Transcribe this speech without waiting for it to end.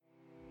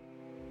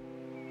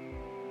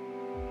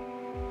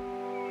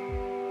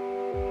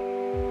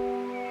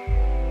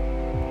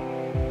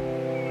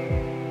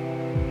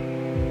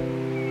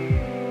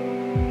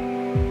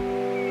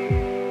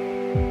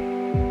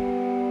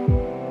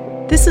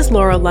is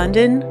Laura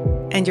London,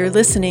 and you're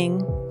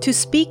listening to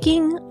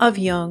Speaking of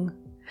Jung.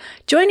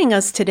 Joining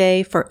us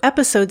today for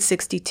episode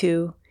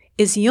 62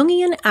 is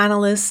Jungian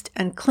analyst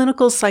and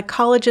clinical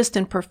psychologist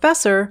and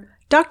professor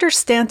Dr.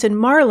 Stanton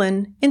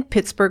Marlin in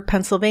Pittsburgh,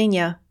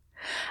 Pennsylvania.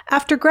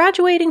 After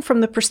graduating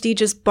from the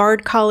prestigious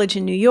Bard College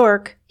in New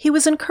York, he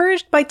was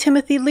encouraged by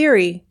Timothy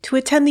Leary to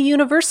attend the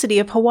University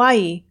of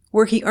Hawaii,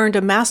 where he earned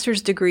a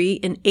master's degree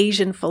in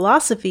Asian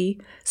philosophy,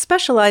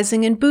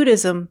 specializing in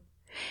Buddhism.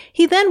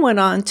 He then went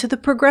on to the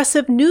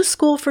Progressive New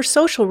School for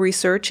Social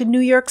Research in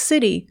New York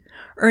City,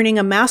 earning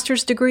a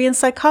master's degree in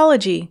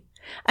psychology,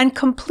 and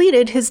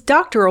completed his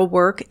doctoral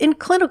work in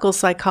clinical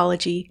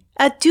psychology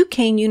at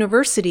Duquesne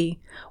University,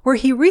 where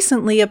he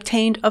recently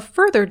obtained a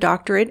further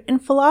doctorate in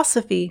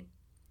philosophy.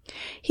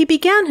 He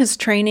began his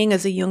training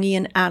as a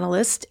Jungian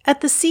analyst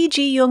at the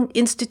C.G. Jung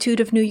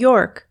Institute of New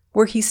York,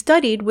 where he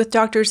studied with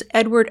Drs.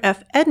 Edward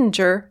F.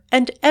 Edinger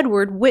and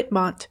Edward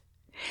Whitmont.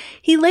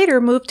 He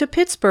later moved to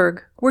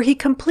Pittsburgh, where he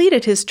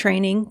completed his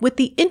training with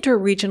the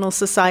Interregional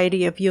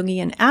Society of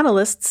Jungian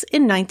Analysts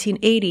in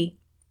 1980.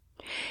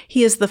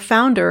 He is the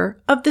founder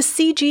of the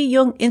C.G.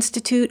 Jung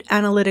Institute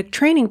Analytic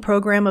Training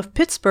Program of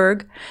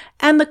Pittsburgh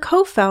and the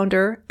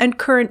co-founder and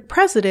current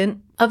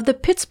president of the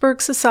Pittsburgh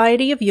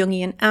Society of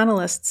Jungian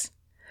Analysts.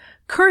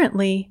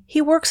 Currently, he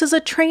works as a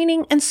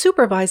training and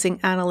supervising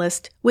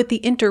analyst with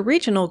the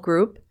Interregional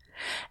Group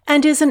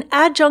and is an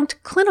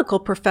adjunct clinical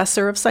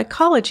professor of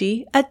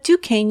psychology at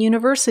Duquesne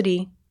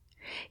University.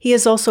 He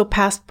is also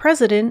past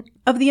president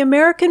of the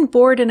American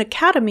Board and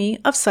Academy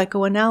of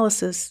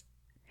Psychoanalysis.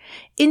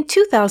 In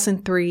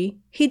 2003,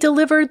 he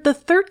delivered the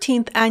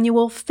 13th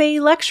annual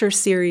Fay Lecture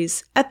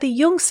Series at the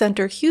Jung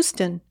Center,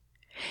 Houston.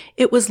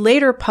 It was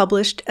later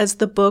published as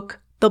the book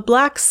The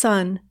Black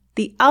Sun: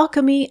 The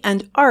Alchemy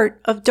and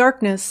Art of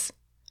Darkness.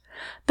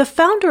 The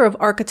founder of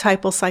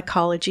archetypal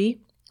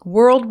psychology,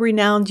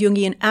 world-renowned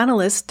Jungian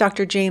analyst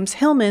Dr. James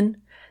Hillman,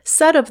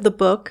 said of the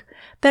book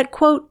that,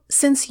 quote,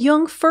 since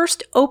Jung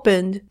first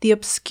opened the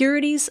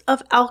obscurities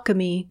of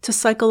alchemy to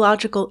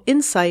psychological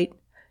insight,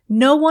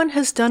 no one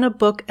has done a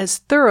book as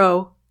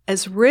thorough,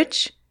 as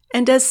rich,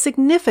 and as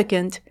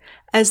significant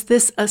as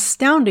this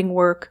astounding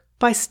work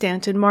by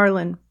Stanton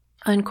Marlin,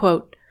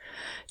 unquote.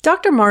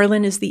 Dr.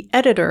 Marlin is the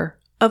editor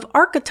of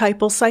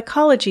Archetypal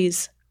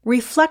Psychologies,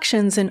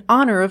 Reflections in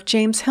Honor of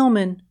James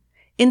Hillman,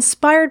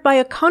 inspired by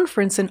a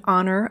conference in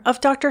honor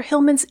of Dr.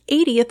 Hillman's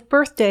 80th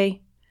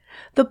birthday.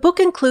 The book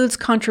includes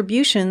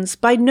contributions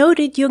by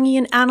noted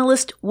Jungian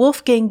analyst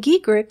Wolfgang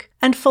Giegerich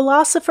and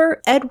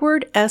philosopher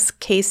Edward S.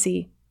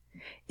 Casey.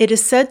 It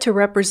is said to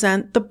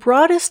represent the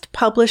broadest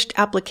published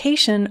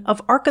application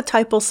of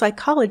archetypal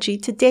psychology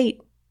to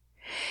date.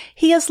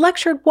 He has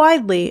lectured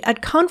widely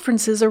at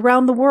conferences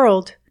around the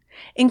world,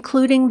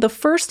 including the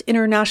first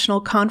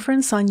International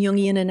Conference on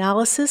Jungian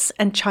Analysis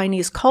and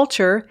Chinese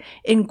Culture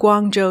in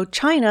Guangzhou,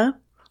 China,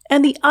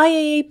 and the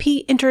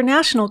IAAP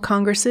International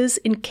Congresses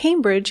in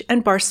Cambridge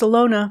and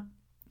Barcelona.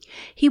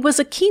 He was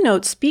a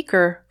keynote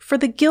speaker for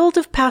the Guild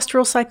of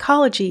Pastoral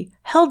Psychology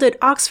held at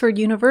Oxford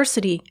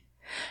University,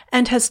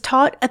 and has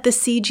taught at the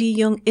C.G.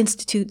 Jung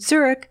Institute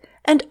Zurich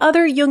and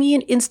other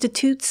Jungian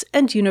institutes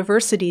and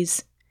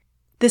universities.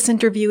 This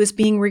interview is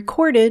being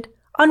recorded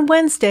on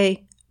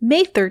Wednesday,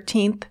 May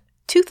 13th,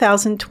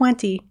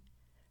 2020,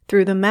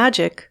 through the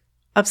magic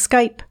of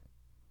Skype.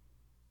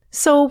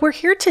 So we're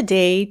here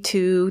today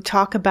to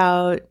talk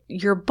about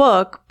your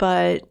book,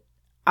 but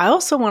I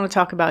also want to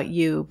talk about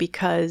you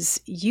because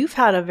you've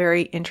had a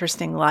very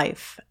interesting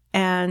life.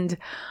 And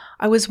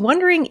I was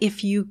wondering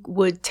if you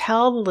would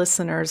tell the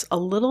listeners a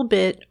little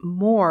bit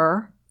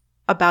more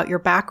about your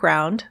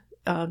background,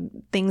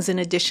 things in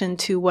addition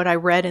to what I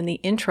read in the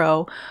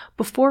intro,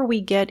 before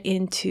we get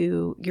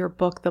into your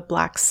book, The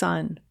Black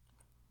Sun.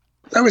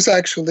 I was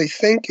actually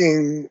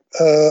thinking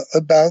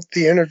about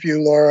the interview,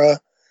 Laura,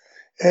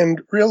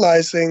 and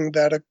realizing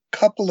that a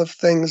couple of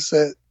things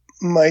that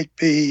might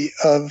be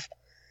of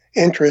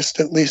interest,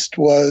 at least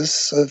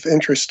was of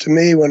interest to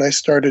me when I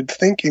started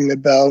thinking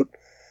about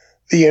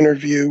the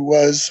interview,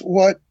 was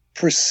what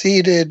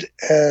preceded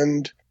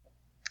and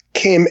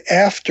came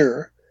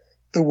after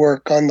the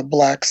work on The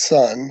Black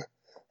Sun.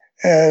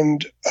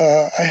 And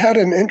I had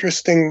an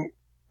interesting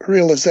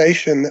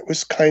realization that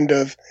was kind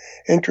of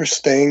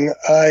interesting.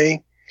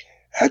 I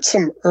had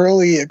some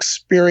early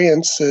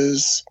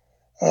experiences.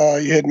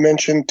 You had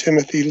mentioned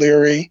Timothy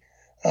Leary,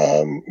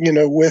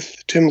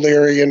 with Tim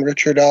Leary and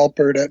Richard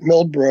Alpert at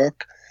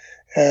Millbrook,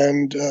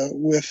 and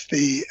with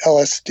the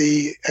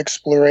LSD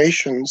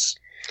explorations.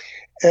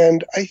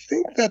 And I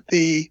think that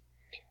the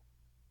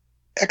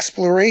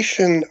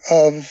exploration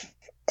of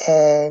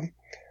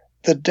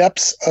the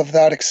depths of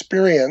that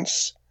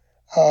experience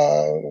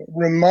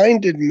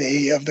reminded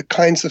me of the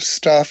kinds of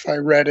stuff I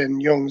read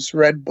in Jung's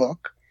Red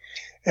Book,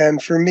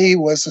 and for me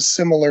was a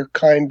similar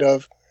kind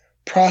of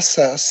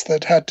process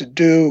that had to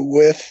do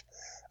with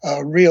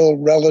real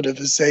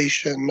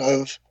relativization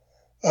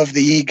of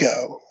the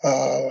ego,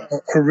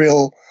 a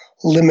real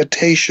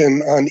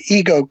limitation on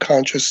ego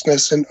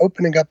consciousness and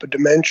opening up a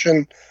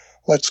dimension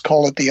let's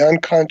call it the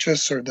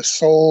unconscious or the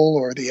soul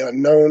or the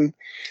unknown,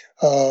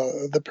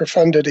 the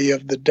profundity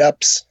of the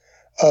depths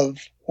of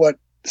what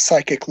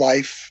psychic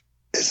life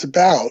is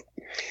about.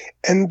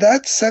 And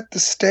that set the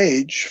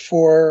stage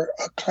for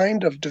a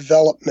kind of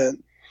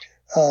development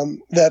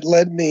that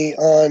led me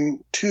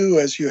on to,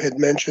 as you had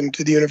mentioned,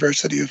 to the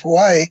University of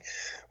Hawaii,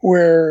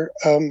 where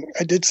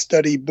I did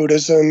study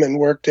Buddhism and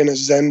worked in a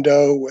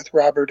Zendo with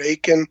Robert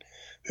Aiken,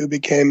 who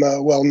became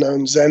a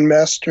well-known Zen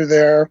master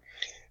there.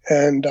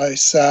 And I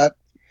sat,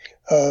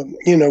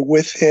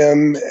 with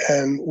him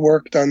and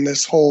worked on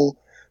this whole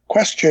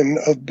question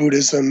of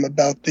Buddhism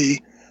about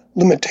the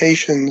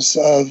limitations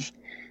of,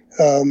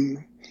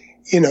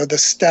 the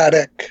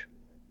static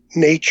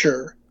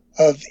nature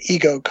of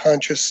ego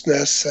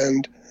consciousness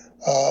and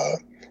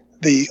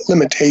the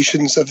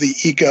limitations of the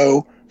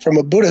ego from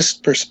a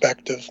Buddhist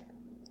perspective.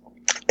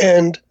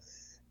 And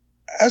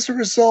as a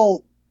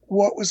result,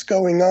 what was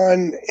going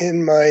on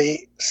in my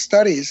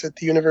studies at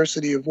the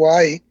University of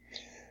Hawaii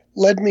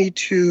led me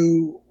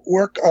to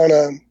work on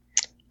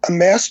a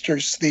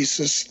master's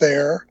thesis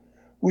there,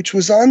 which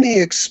was on the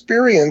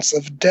experience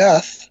of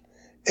death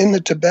in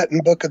the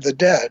Tibetan Book of the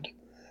Dead.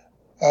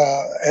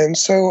 And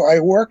so I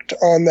worked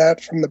on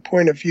that from the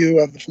point of view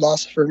of the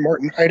philosopher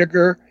Martin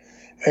Heidegger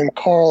and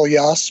Karl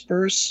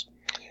Jaspers,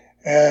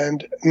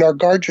 and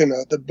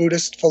Nagarjuna, the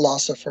Buddhist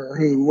philosopher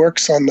who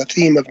works on the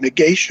theme of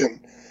negation,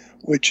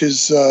 which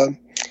is, an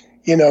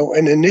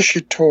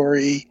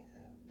initiatory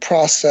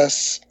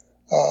process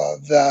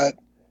that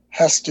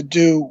has to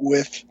do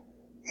with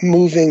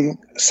moving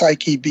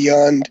psyche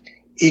beyond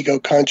ego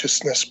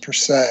consciousness per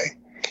se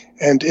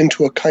and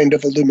into a kind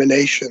of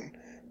illumination,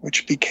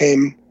 which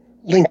became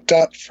linked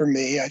up for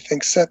me, I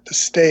think set the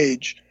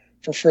stage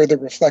for further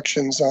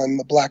reflections on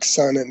the black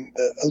sun and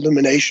the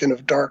illumination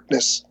of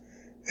darkness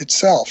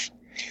itself.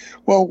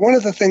 Well, one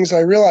of the things I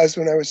realized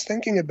when I was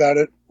thinking about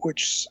it,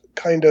 which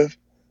kind of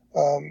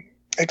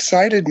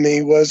excited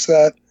me, was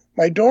that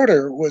my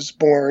daughter was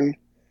born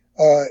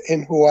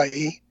in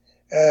Hawaii,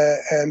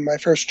 and my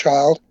first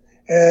child,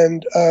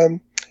 and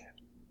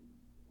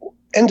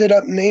ended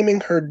up naming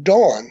her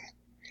Dawn.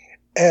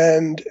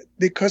 And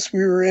because we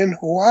were in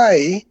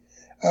Hawaii,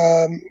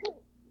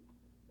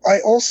 I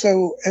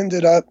also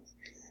ended up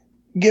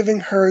giving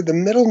her the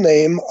middle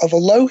name of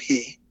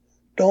Alohi,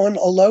 Dawn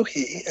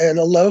Alohi, and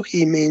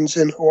Alohi means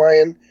in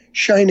Hawaiian,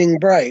 shining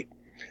bright.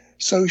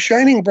 So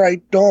Shining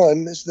Bright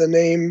Dawn is the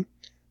name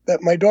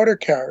that my daughter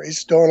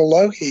carries, Dawn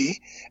Alohi,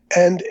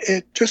 and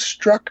it just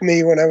struck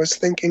me when I was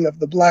thinking of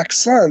the black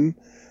sun,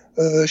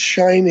 the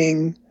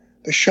shining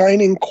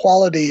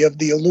quality of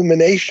the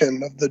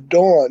illumination of the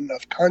dawn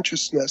of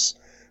consciousness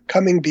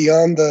coming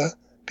beyond the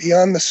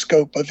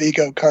scope of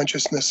ego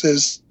consciousness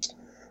is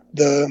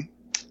the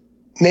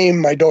name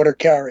my daughter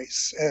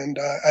carries, and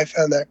I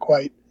found that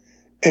quite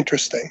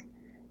interesting.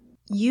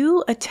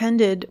 You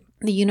attended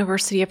the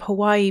University of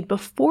Hawaii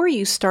before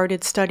you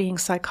started studying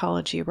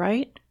psychology,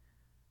 right?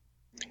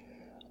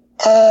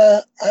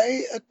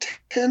 I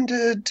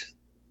attended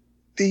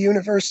the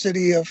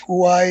University of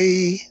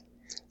Hawaii,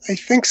 I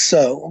think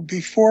so,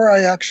 before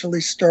I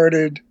actually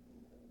started.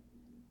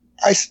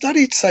 I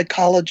studied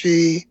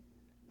psychology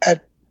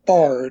at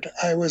Bard.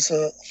 I was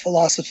a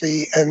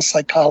philosophy and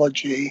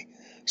psychology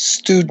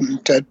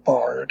student at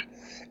Bard.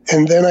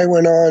 And then I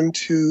went on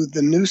to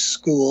the New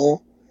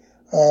School,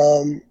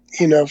 let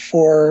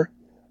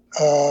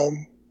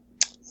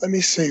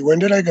me see, when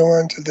did I go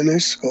on to the New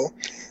School?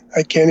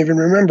 I can't even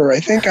remember.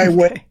 I think I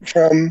went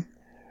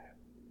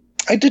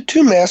I did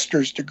 2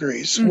 master's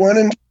degrees, one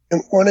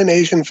in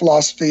Asian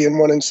philosophy and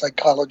one in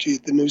psychology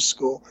at the New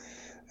School.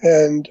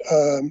 And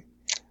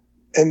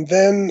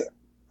then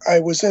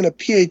I was in a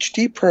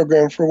PhD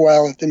program for a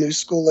while at the New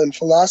School in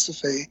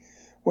philosophy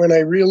when I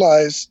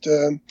realized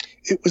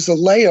it was a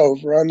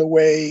layover on the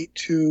way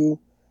to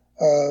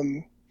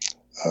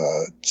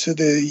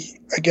the,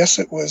 I guess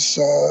it was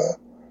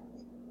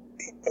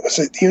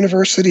at the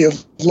University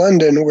of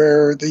London,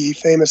 where the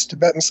famous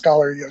Tibetan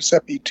scholar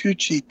Yosepi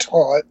Tucci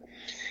taught,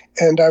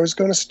 and I was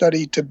going to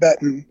study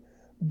Tibetan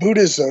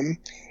Buddhism.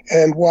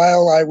 And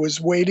while I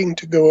was waiting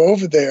to go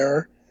over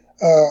there,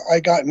 I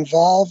got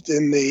involved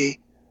in the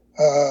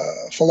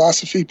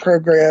philosophy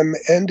program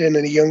and in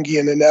a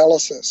Jungian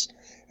analysis.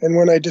 And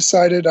when I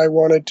decided I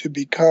wanted to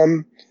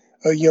become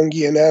a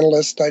Jungian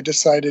analyst, I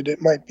decided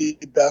it might be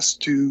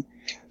best to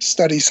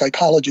study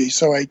psychology.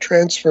 So I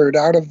transferred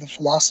out of the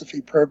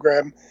philosophy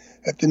program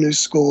at the New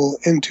School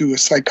into a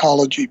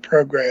psychology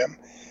program.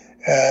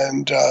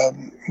 And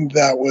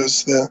that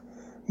was the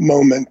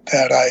moment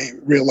that I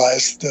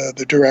realized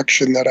the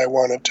direction that I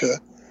wanted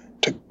to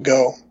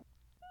go.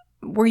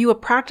 Were you a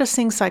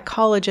practicing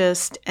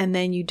psychologist and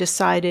then you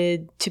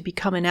decided to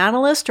become an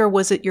analyst, or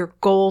was it your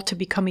goal to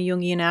become a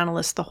Jungian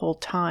analyst the whole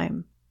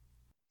time?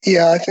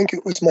 Yeah, I think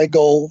it was my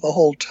goal the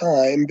whole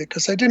time,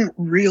 because I didn't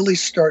really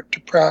start to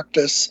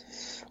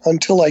practice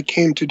until I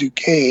came to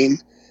Duquesne.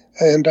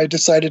 And I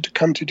decided to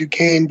come to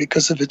Duquesne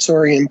because of its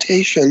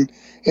orientation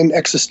in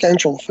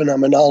existential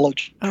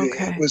phenomenology.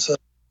 Okay. It was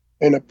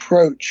an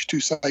approach to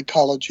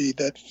psychology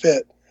that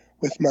fit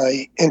with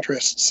my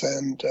interests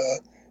and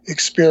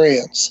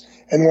experience.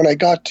 And when I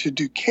got to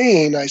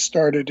Duquesne, I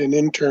started an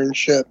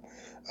internship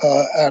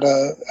at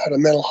a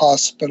mental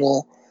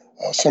hospital,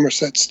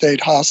 Somerset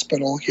State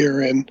Hospital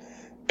here in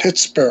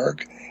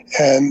Pittsburgh.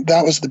 And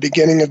that was the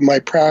beginning of my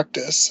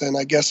practice. And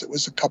I guess it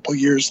was a couple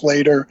years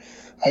later,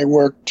 I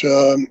worked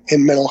in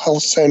mental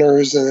health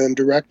centers and then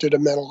directed a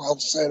mental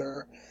health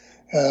center,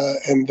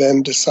 and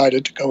then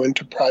decided to go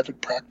into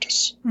private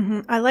practice.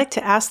 Mm-hmm. I like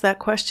to ask that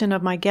question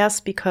of my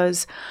guests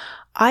because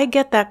I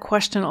get that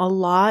question a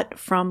lot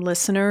from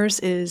listeners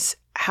is,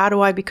 how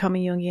do I become a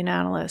Jungian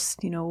analyst?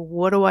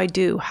 What do I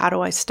do? How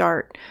do I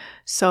start?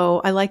 So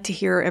I like to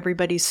hear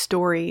everybody's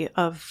story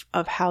of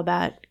how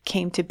that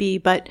came to be.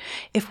 But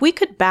if we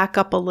could back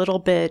up a little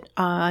bit,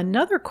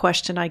 another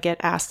question I get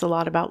asked a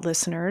lot about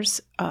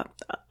listeners,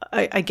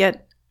 I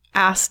get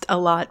asked a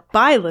lot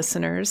by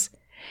listeners,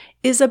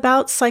 is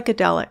about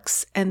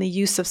psychedelics and the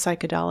use of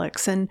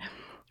psychedelics. And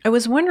I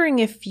was wondering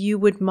if you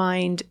would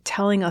mind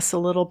telling us a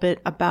little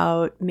bit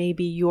about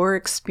maybe your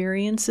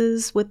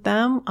experiences with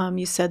them.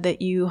 You said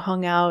that you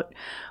hung out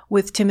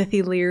with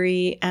Timothy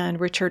Leary and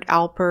Richard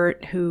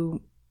Alpert,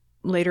 who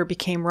later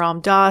became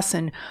Ram Dass,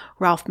 and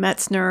Ralph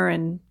Metzner.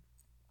 And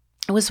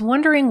I was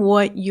wondering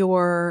what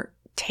your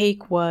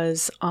take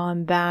was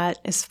on that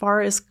as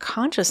far as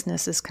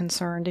consciousness is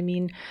concerned. I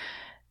mean,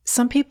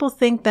 some people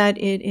think that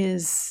it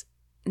is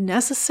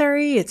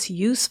necessary, it's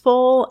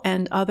useful,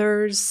 and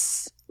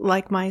others,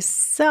 like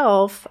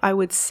myself, I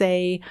would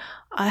say,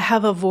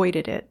 have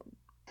avoided it.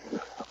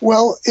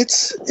 Well,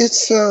 it's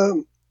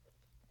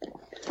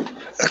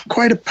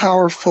quite a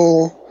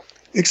powerful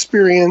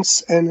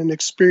experience, and an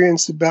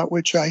experience about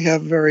which I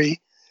have very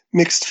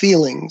mixed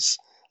feelings.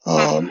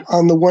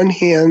 On the one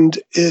hand,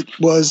 it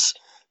was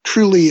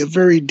truly a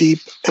very deep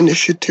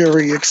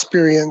initiatory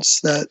experience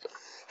that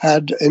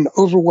had an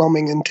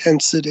overwhelming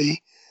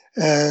intensity,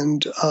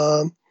 and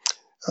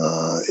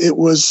it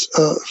was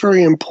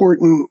very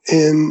important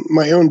in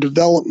my own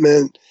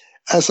development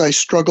as I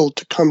struggled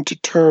to come to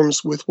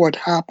terms with what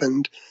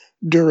happened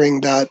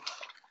during that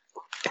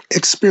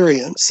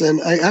experience.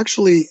 And I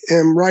actually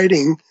am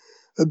writing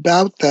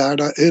about that.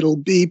 It'll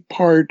be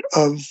part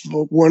of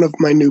one of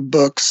my new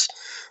books,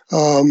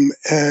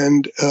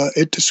 and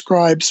it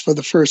describes for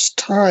the first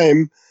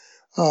time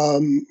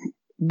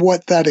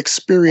what that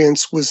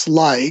experience was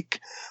like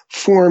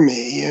for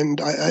me.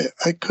 And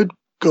I could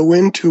go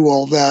into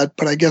all that,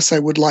 but I guess I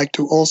would like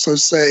to also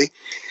say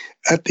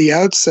at the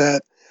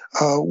outset,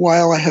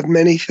 while I have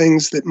many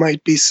things that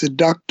might be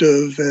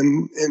seductive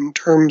and in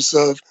terms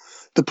of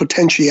the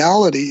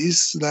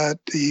potentialities that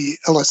the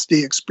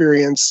LSD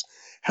experience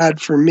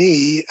had for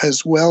me,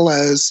 as well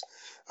as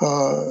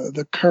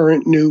the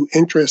current new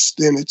interest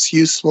in its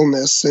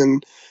usefulness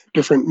in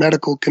different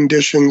medical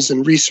conditions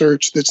and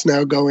research that's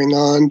now going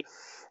on,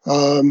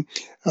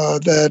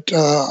 that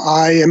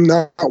I am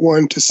not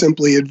one to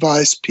simply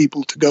advise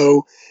people to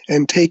go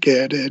and take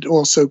it. It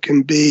also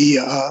can be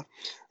a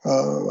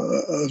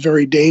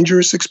very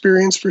dangerous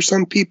experience for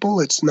some people.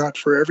 It's not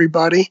for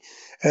everybody.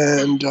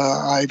 And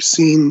I've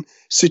seen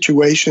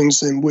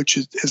situations in which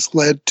it has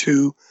led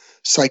to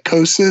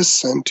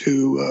psychosis and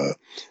to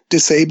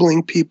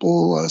disabling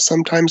people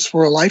sometimes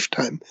for a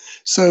lifetime.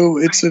 So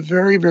it's a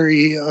very,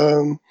 very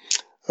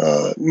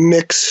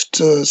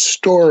mixed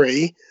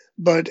story.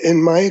 But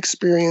in my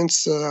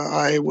experience,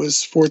 I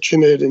was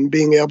fortunate in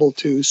being able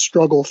to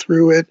struggle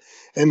through it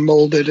and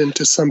mold it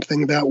into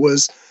something that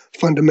was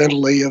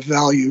fundamentally of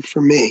value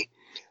for me.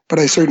 But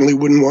I certainly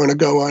wouldn't want to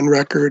go on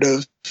record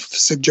of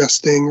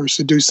suggesting or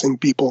seducing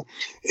people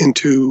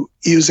into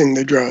using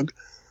the drug.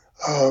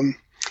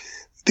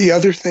 The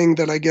other thing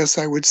that I guess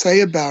I would say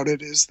about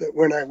it is that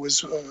when I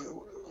was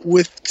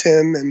with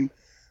Tim and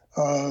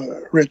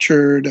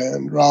Richard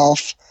and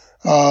Ralph,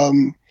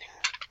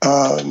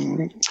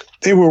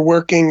 they were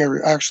working,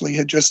 or actually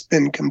had just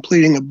been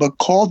completing, a book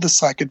called The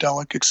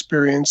Psychedelic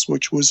Experience,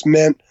 which was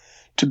meant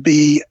to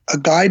be a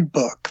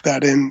guidebook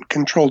that in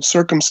controlled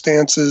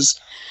circumstances,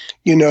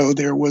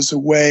 there was a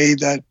way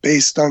that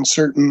based on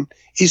certain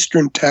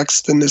Eastern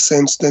texts, in this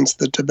instance,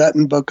 the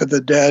Tibetan Book of the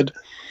Dead,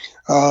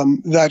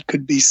 that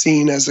could be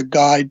seen as a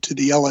guide to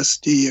the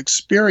LSD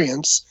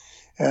experience,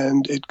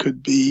 and it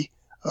could be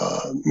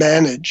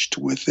managed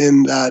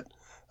within that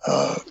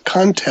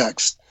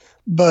context.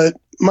 But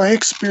my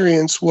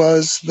experience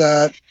was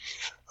that,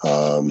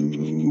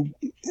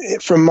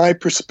 from my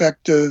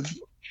perspective,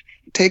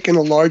 taking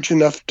a large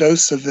enough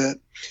dose of it,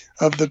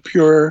 of the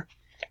pure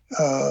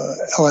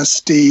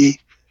LSD,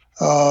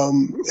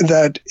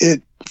 that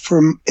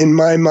in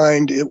my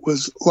mind, it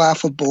was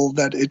laughable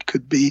that it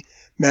could be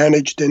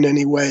managed in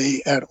any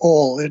way at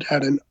all. It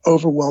had an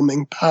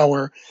overwhelming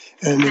power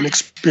and an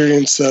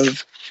experience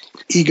of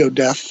ego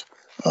death,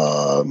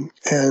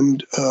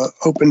 and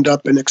opened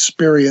up an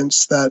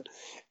experience that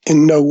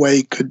in no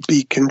way could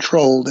be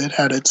controlled. It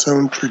had its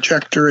own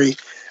trajectory,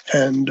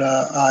 and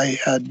I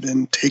had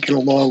been taken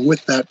along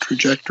with that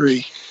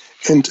trajectory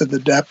into the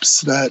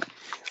depths that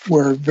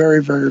were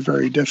very, very,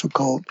 very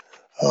difficult,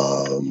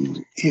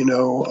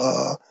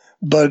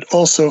 but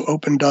also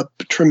opened up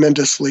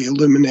tremendously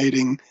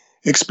illuminating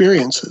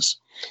experiences.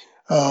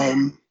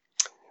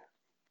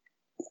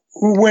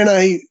 When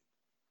I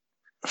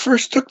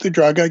first took the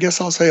drug, I guess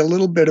I'll say a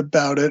little bit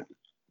about it.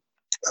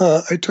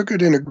 I took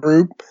it in a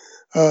group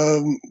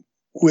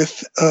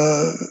with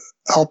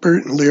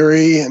Alpert and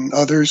Leary and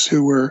others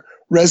who were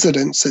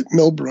residents at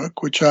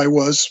Millbrook, which I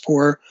was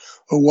for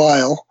a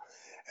while.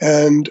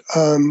 And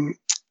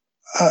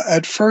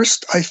at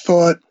first I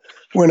thought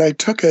when I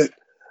took it,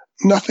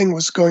 nothing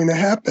was going to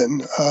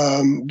happen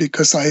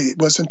because I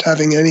wasn't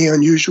having any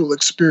unusual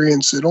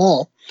experience at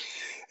all.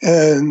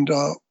 And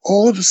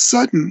all of a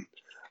sudden,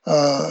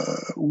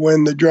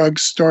 when the drug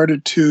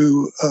started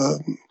to,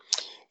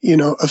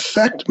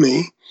 affect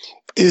me,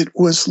 it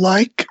was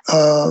like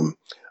a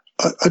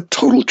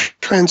total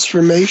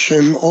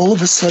transformation. All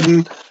of a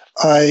sudden,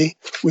 I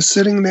was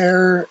sitting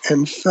there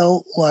and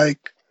felt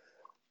like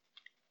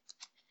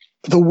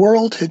the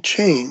world had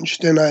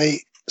changed, and I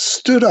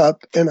stood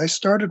up and I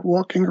started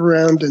walking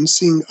around and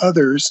seeing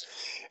others,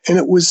 and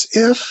it was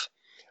if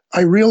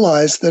I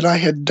realized that I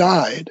had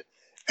died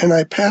and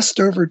I passed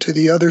over to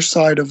the other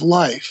side of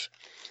life.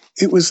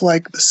 It was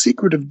like the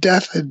secret of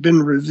death had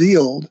been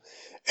revealed,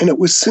 and it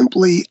was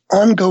simply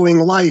ongoing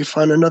life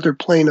on another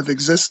plane of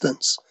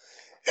existence.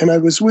 And I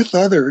was with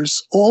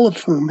others, all of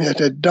whom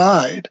had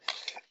died,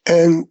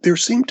 and there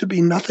seemed to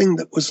be nothing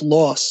that was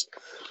lost,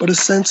 but a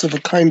sense of a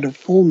kind of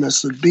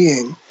fullness of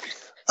being,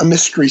 a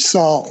mystery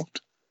solved.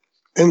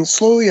 And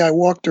slowly I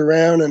walked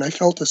around and I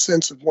felt a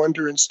sense of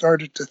wonder and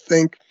started to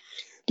think,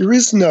 there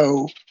is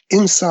no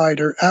inside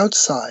or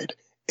outside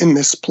in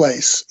this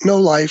place, no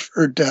life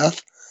or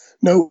death,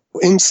 no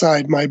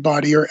inside my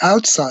body or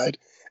outside.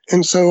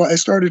 And so I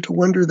started to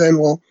wonder then,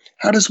 well,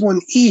 how does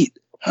one eat?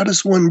 How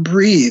does one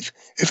breathe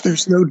if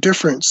there's no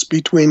difference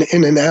between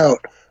in and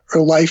out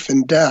or life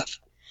and death?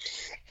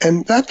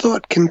 And that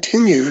thought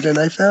continued, and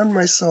I found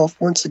myself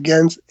once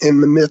again in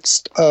the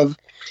midst of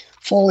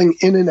falling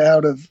in and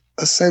out of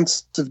a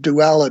sense of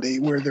duality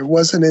where there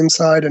was an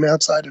inside and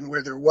outside and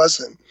where there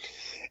wasn't.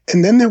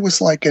 And then there was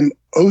like an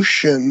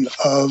ocean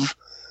of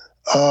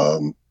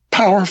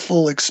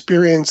powerful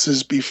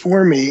experiences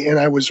before me, and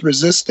I was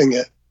resisting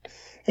it.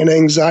 And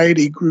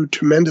anxiety grew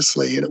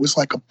tremendously, and it was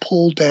like a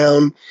pull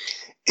down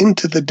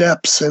into the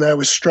depths, and I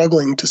was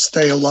struggling to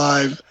stay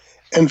alive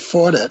and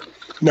fought it,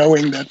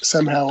 knowing that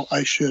somehow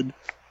I should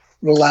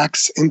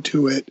relax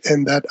into it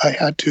and that I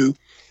had to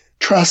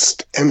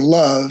trust and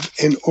love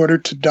in order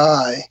to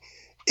die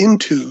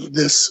into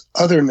this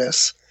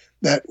otherness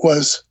that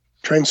was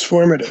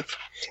transformative.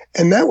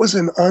 And that was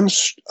an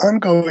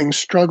ongoing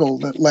struggle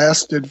that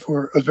lasted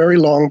for a very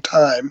long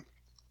time.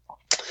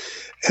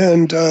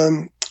 And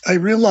I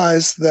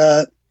realized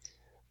that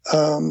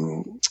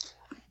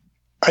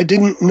I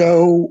didn't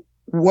know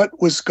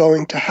what was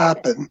going to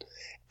happen.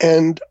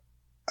 And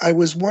I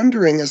was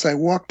wondering as I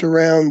walked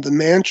around the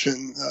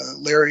mansion,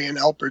 Larry and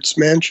Alpert's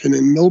mansion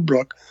in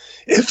Millbrook,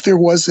 if there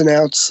was an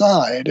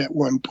outside at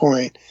one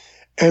point.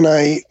 And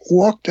I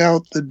walked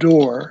out the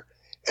door.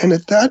 And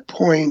at that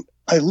point,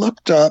 I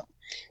looked up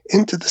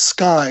into the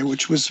sky,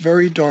 which was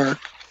very dark.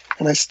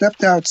 And I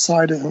stepped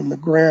outside on the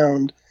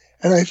ground,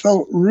 and I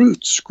felt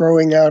roots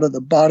growing out of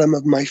the bottom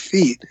of my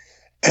feet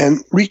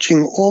and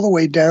reaching all the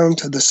way down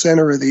to the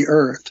center of the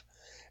earth.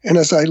 And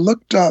as I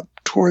looked up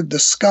toward the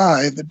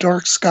sky, the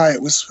dark sky,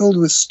 it was filled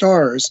with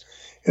stars,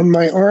 and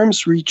my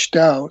arms reached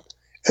out,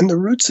 and the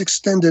roots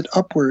extended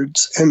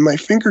upwards, and my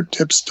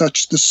fingertips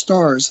touched the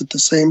stars at the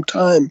same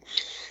time.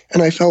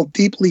 And I felt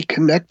deeply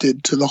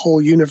connected to the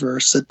whole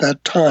universe at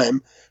that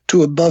time,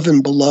 to above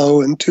and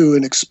below, and to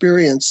an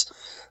experience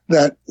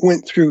that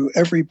went through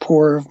every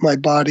pore of my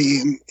body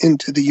and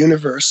into the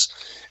universe,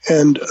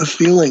 and a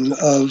feeling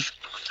of,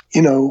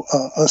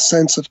 a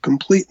sense of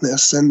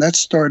completeness. And that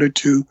started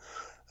to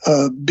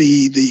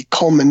be the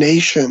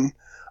culmination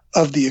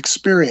of the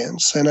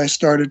experience. And I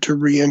started to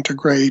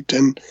reintegrate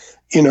and,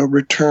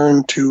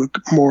 return to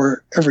a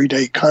more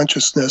everyday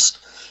consciousness,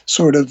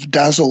 sort of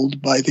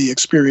dazzled by the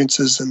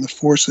experiences and the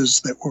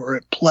forces that were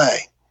at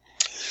play.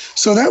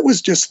 So that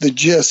was just the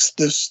gist,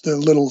 the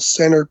little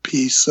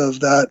centerpiece of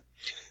that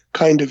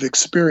kind of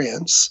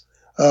experience.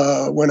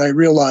 When I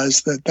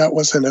realized that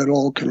wasn't at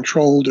all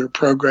controlled or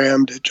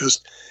programmed, it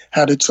just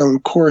had its own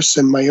course,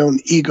 and my own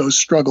ego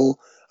struggle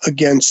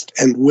against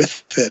and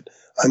with it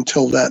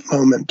until that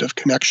moment of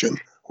connection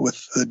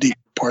with the deep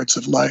parts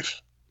of life.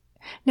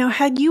 Now,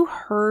 had you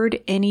heard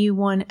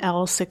anyone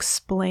else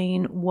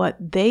explain what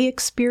they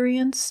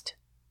experienced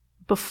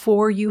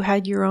before you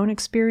had your own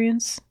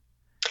experience?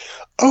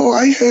 Oh,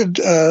 I had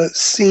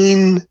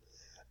seen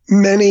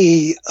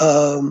many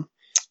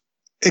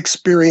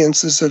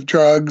experiences of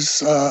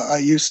drugs. I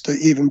used to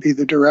even be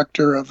the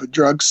director of a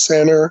drug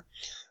center.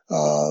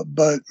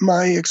 But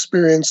my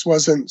experience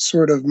wasn't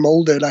sort of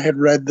molded. I had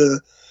read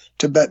the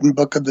Tibetan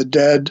Book of the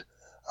Dead.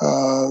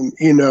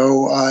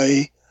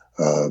 I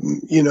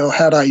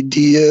had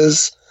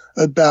ideas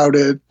about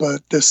it,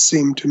 but this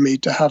seemed to me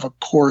to have a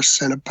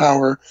course and a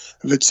power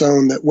of its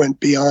own that went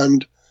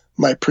beyond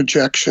my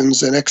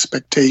projections and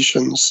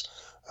expectations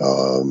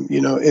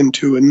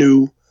into a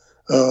new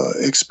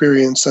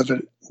experience of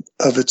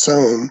its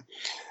own.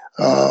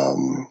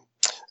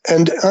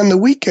 And on the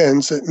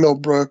weekends at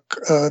Millbrook,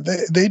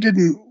 they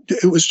didn't.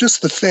 It was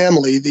just the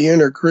family, the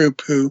inner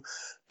group, who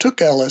took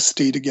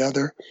LSD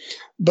together.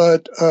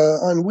 But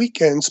on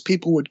weekends,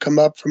 people would come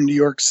up from New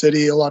York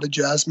City. A lot of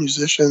jazz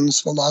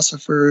musicians,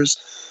 philosophers,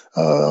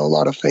 a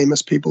lot of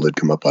famous people had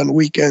come up on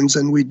weekends,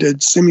 and we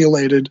did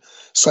simulated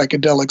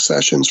psychedelic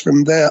sessions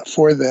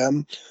for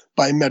them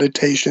by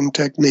meditation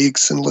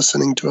techniques and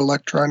listening to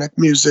electronic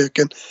music.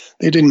 And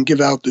they didn't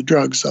give out the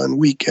drugs on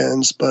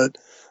weekends, but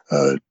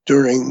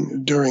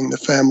during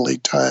the family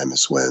time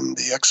is when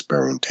the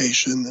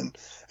experimentation and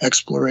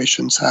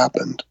explorations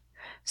happened.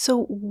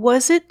 So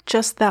was it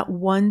just that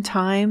one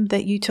time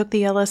that you took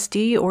the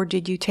LSD, or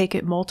did you take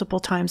it multiple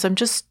times? I'm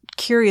just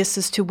curious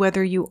as to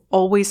whether you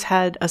always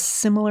had a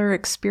similar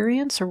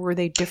experience, or were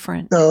they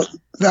different? No,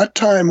 that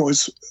time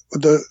was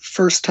the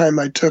first time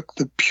I took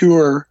the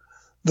pure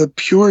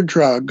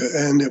drug,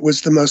 and it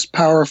was the most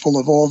powerful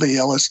of all the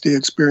LSD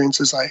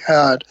experiences I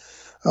had.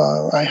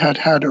 I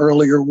had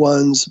earlier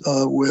ones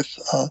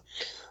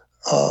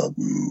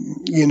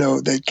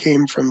that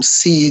came from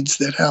seeds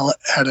that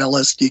had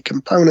LSD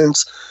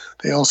components.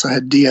 They also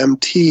had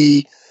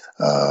DMT,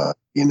 a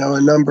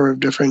number of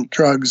different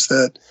drugs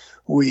that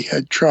we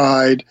had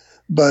tried.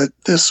 But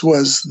this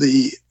was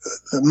the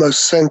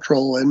most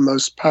central and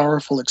most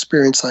powerful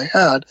experience I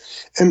had.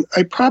 And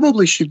I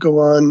probably should go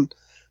on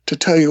to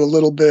tell you a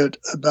little bit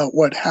about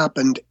what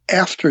happened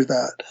after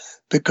that,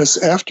 because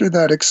after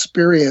that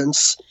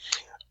experience,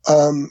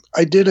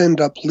 I did end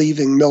up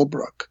leaving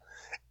Millbrook.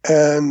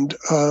 And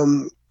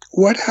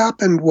what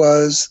happened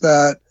was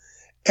that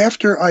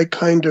after I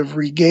kind of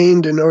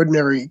regained an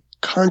ordinary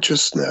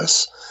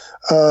consciousness,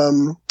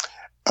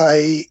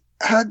 I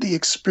had the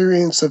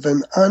experience of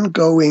an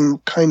ongoing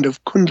kind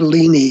of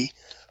Kundalini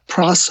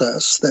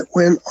process that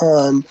went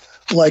on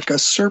like a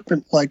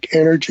serpent-like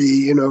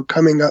energy,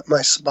 coming up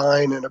my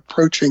spine and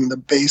approaching the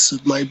base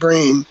of my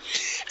brain.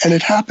 And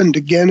it happened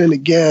again and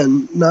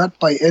again, not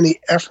by any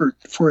effort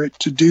for it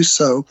to do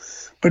so,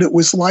 but it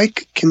was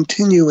like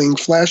continuing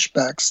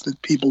flashbacks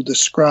that people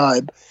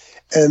describe,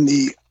 and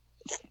the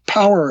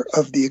power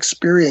of the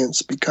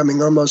experience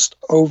becoming almost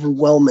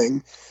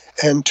overwhelming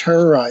and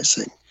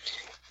terrorizing.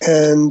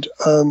 And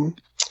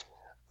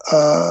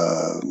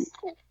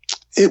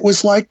it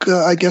was like,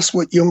 I guess,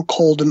 what Jung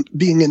called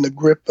being in the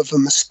grip of a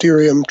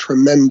mysterium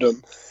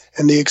tremendum.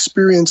 And the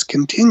experience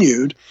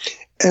continued.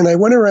 And I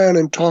went around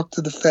and talked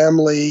to the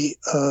family,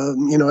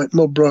 at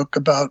Millbrook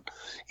about,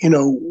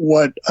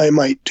 what I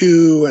might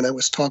do. And I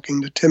was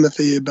talking to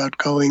Timothy about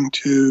going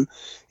to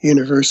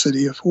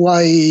University of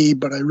Hawaii,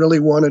 but I really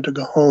wanted to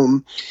go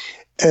home.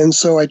 And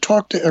so I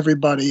talked to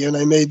everybody, and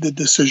I made the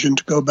decision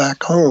to go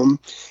back home.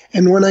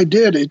 And when I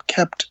did, it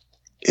kept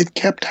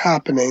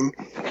happening.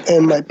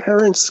 And my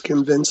parents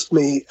convinced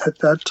me at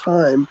that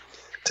time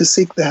to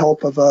seek the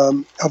help of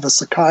a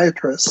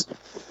psychiatrist.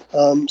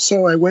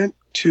 So I went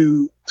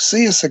to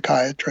see a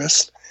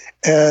psychiatrist,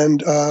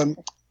 and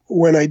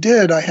when I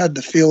did, I had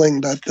the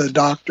feeling that the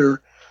doctor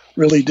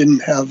really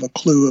didn't have a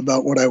clue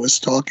about what I was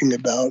talking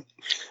about.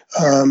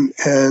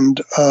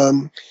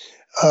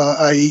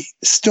 I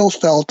still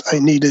felt I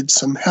needed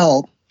some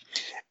help.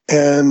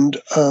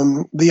 And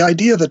the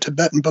idea of the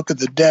Tibetan Book of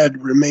the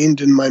Dead remained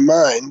in my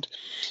mind.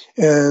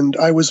 And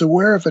I was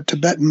aware of a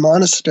Tibetan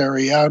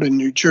monastery out in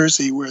New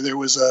Jersey where there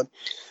was a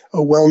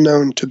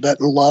well-known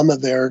Tibetan Lama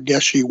there,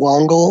 Geshe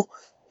Wangyal,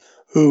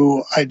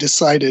 who I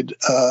decided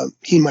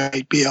he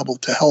might be able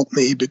to help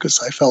me because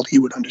I felt he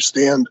would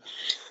understand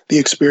the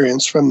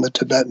experience from the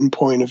Tibetan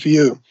point of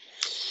view.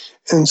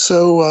 And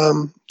so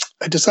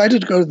I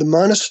decided to go to the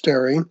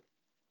monastery,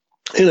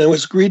 and I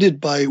was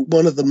greeted by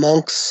one of the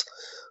monks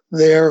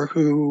there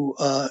who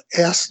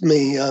asked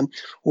me, well,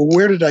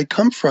 where did I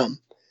come from?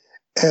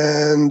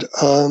 And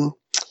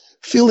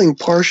feeling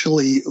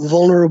partially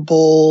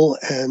vulnerable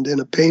and in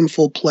a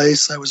painful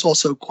place, I was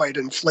also quite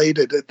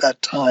inflated at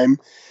that time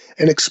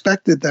and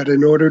expected that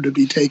in order to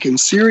be taken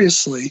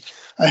seriously,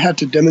 I had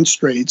to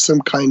demonstrate some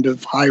kind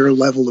of higher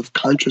level of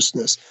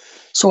consciousness.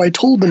 So I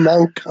told the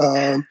monk,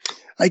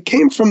 I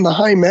came from the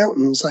high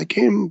mountains. I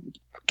came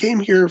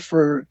here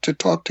to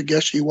talk to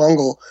Geshe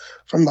Wangyal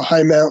from the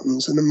high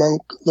mountains. And the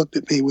monk looked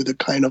at me with a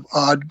kind of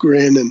odd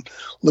grin and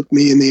looked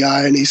me in the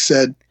eye, and he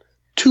said,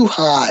 too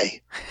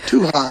high.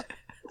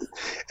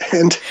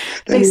 And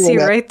they see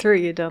right through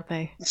you, don't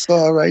they?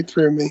 Saw right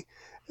through me.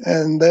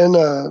 And then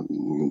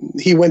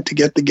he went to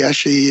get the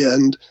Geshe,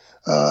 and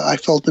I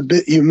felt a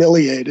bit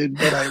humiliated,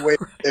 but I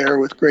waited there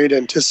with great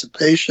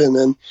anticipation.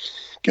 And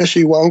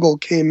Geshe Wangyal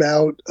came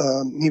out.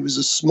 He was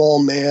a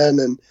small man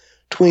and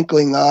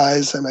twinkling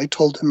eyes, and I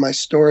told him my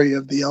story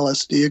of the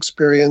LSD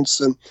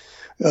experience and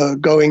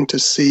going to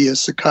see a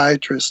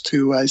psychiatrist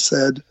who I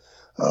said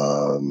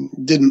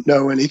didn't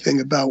know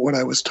anything about what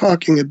I was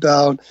talking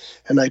about.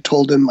 And I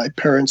told him my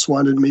parents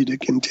wanted me to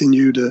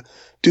continue to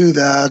do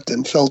that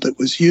and felt it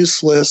was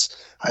useless.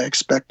 I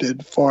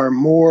expected far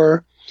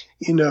more,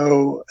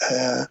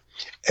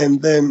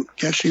 And then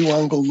Geshe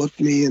Wangyal looked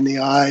me in the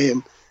eye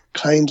and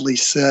kindly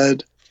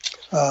said,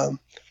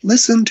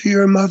 listen to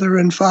your mother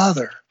and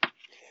father.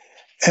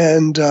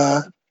 And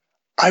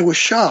I was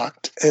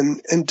shocked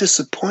and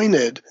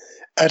disappointed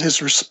at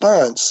his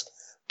response.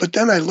 But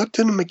then I looked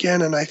at him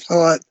again and I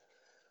thought,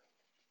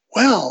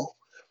 well,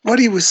 what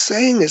he was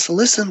saying is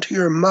listen to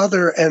your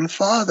mother and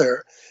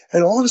father.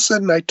 And all of a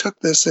sudden I took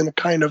this in a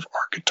kind of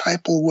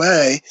archetypal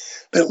way,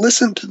 that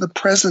listen to the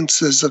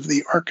presences of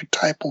the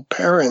archetypal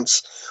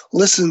parents,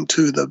 listen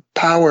to the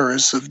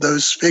powers of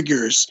those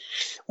figures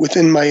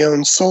within my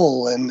own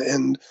soul,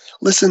 and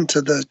listen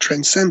to the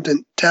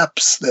transcendent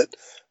depths that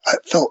I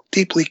felt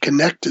deeply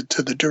connected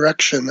to the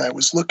direction I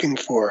was looking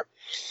for.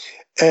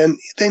 And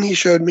then he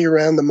showed me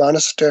around the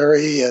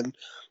monastery and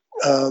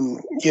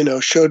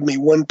showed me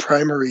one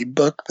primary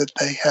book that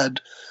they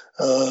had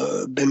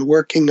been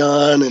working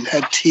on, and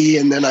had tea,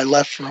 and then I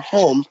left for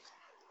home.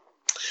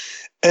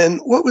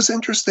 And what was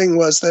interesting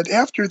was that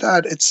after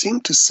that, it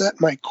seemed to set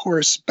my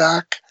course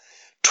back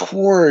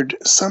toward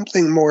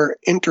something more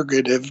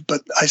integrative,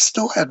 but I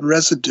still had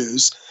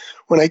residues.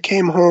 When I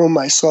came home,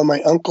 I saw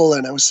my uncle,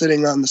 and I was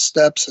sitting on the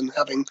steps and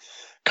having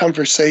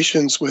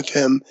conversations with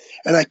him,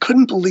 and I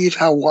couldn't believe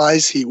how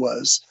wise he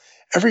was.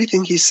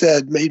 Everything he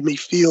said made me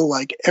feel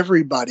like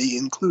everybody,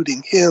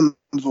 including him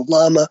and the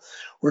Lama,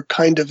 were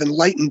kind of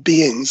enlightened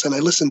beings, and I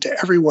listened to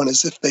everyone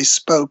as if they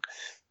spoke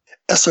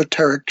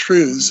esoteric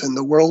truths, and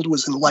the world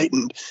was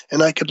enlightened,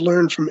 and I could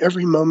learn from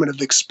every moment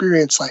of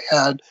experience I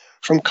had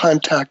from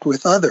contact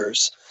with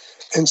others.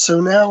 And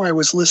so now I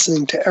was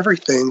listening to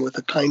everything with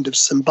a kind of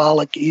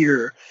symbolic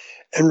ear,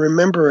 and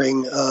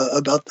remembering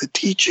about the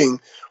teaching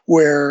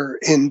where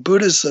in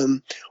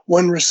Buddhism,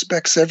 one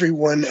respects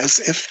everyone as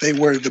if they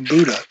were the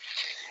Buddha.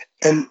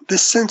 And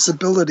this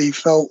sensibility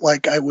felt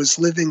like I was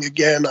living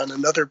again on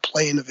another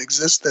plane of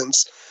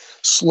existence,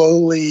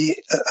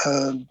 slowly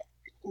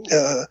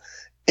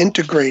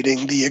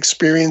integrating the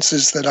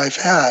experiences that I've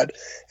had.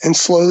 And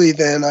slowly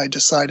then I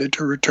decided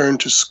to return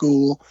to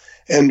school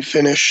and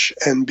finish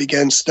and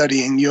began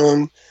studying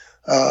Jung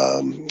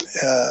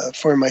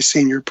for my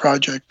senior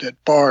project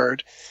at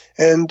Bard.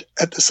 And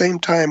at the same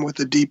time, with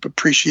a deep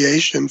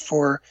appreciation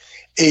for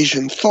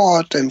Asian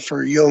thought and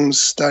for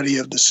Jung's study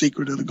of The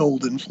Secret of the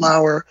Golden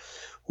Flower,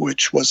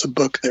 which was a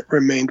book that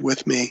remained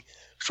with me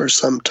for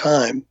some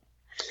time.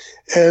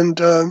 And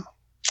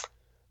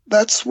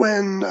that's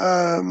when,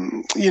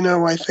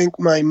 I think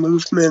my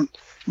movement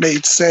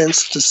made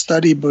sense to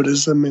study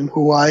Buddhism in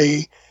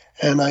Hawaii,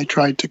 and I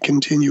tried to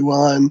continue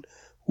on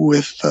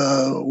with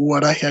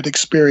what I had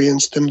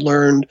experienced and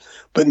learned,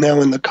 but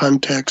now in the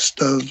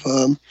context of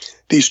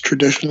these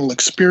traditional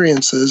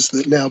experiences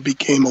that now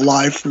became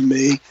alive for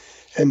me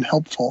and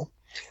helpful.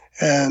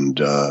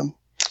 And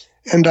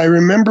I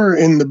remember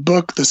in the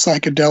book, The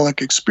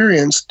Psychedelic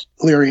Experience,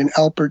 Leary and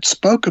Alpert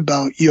spoke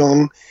about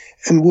Jung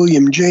and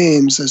William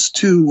James as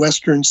two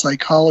Western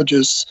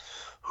psychologists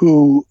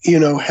who,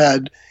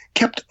 had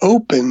kept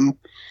open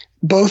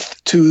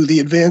both to the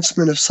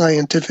advancement of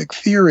scientific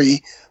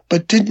theory,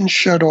 but didn't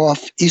shut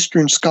off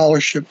Eastern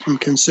scholarship from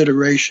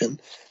consideration.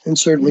 And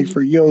certainly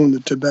for Jung, the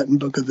Tibetan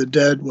Book of the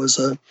Dead was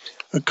a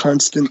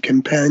constant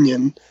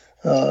companion,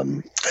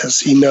 as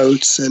he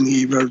notes, and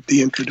he wrote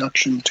the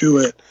introduction to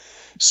it.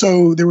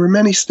 So there were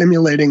many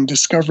stimulating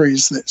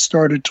discoveries that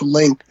started to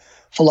link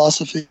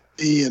philosophy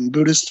and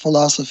Buddhist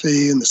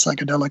philosophy and the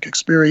psychedelic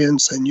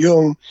experience and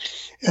Jung,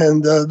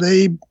 and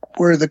they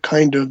were the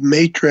kind of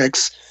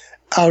matrix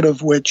out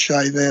of which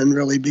I then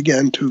really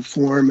began to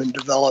form and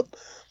develop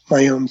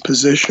my own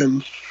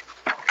position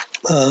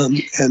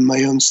and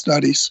my own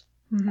studies.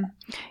 Mm-hmm.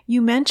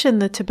 You mentioned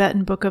the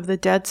Tibetan Book of the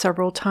Dead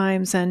several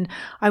times, and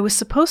I was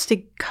supposed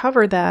to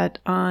cover that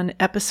on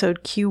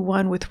episode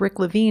Q1 with Rick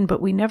Levine,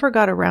 but we never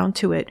got around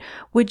to it.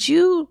 Would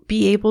you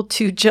be able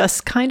to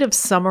just kind of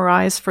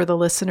summarize for the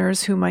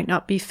listeners who might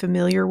not be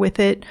familiar with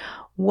it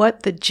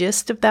what the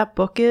gist of that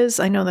book is?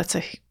 I know that's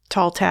a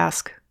tall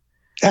task.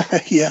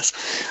 Yes.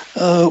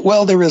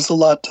 Well, there is a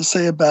lot to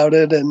say about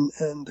it, and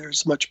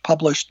there's much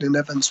published. And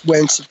Evans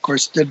Wentz, of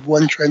course, did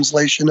one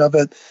translation of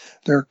it.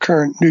 There are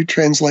current new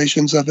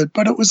translations of it.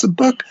 But it was a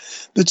book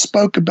that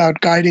spoke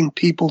about guiding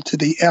people to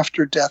the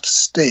after-death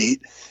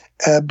state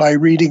by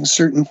reading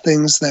certain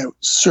things that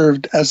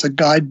served as a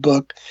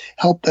guidebook,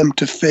 helped them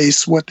to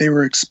face what they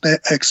were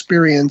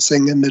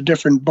experiencing in the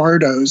different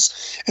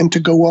bardos, and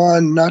to go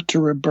on not to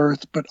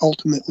rebirth, but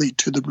ultimately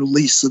to the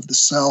release of the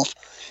self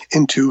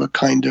into a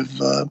kind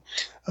of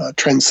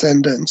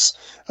transcendence.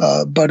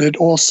 But it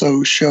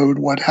also showed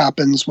what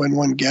happens when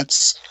one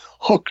gets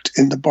hooked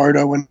in the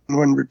bardo and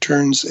one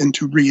returns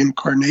into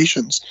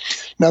reincarnations.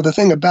 Now, the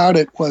thing about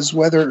it was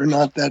whether or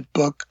not that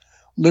book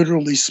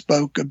literally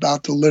spoke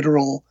about the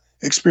literal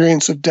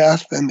experience of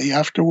death and the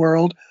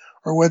afterworld,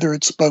 or whether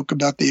it spoke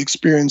about the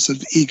experience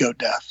of ego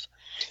death.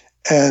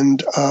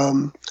 And,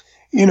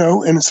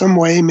 in some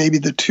way, maybe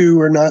the two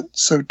are not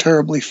so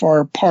terribly far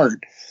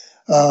apart.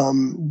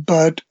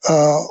 But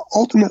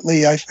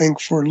ultimately, I think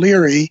for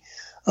Leary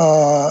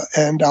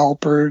and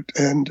Alpert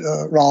and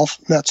Ralph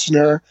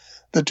Metzner,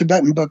 the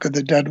Tibetan Book of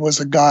the Dead was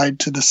a guide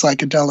to the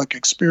psychedelic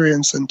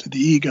experience and to the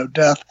ego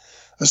death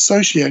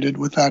associated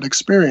with that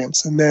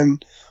experience. And then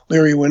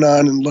Leary went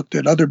on and looked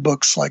at other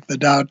books like the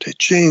Tao Te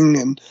Ching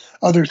and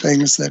other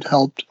things that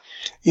helped,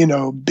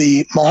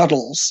 be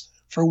models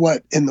for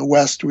what in the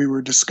West we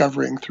were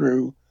discovering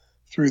through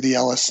the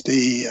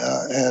LSD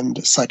and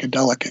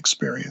psychedelic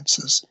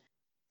experiences.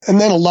 And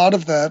then a lot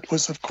of that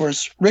was, of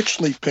course,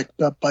 richly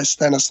picked up by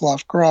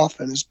Stanislav Grof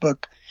in his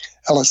book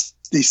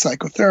LSD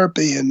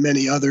Psychotherapy and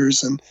many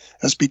others, and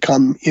has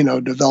become,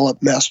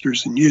 developed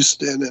masters in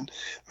Houston, and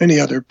many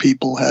other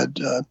people had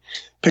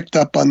picked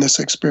up on this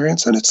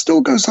experience. And it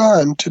still goes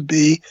on to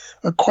be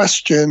a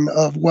question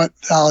of what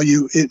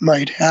value it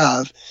might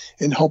have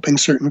in helping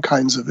certain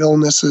kinds of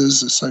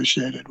illnesses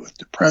associated with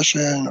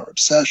depression or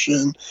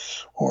obsession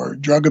or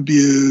drug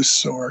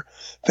abuse or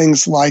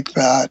things like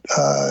that.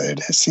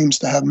 It seems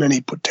to have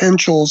many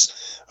potentials,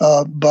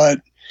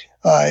 but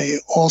I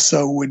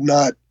also would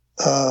not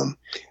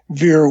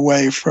veer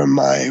away from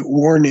my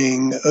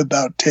warning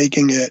about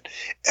taking it.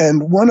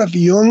 And one of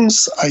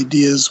Jung's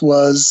ideas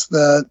was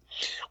that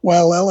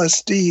while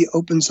LSD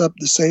opens up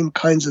the same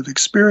kinds of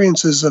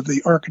experiences of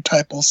the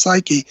archetypal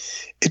psyche,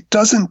 it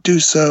doesn't do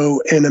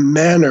so in a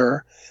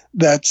manner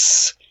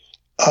that's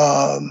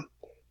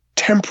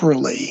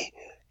temporally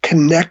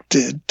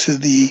connected to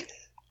the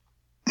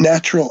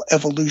natural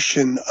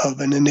evolution of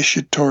an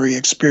initiatory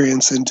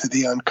experience into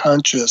the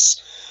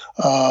unconscious,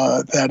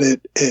 that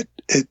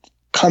it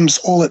comes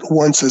all at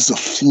once as a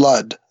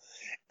flood.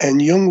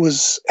 And Jung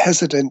was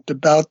hesitant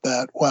about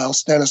that, while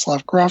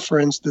Stanislav Grof, for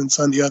instance,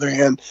 on the other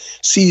hand,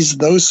 sees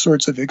those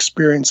sorts of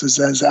experiences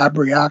as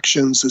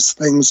abreactions, as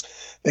things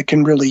that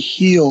can really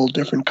heal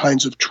different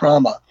kinds of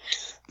trauma.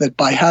 That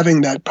by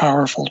having that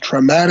powerful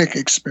traumatic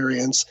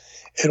experience,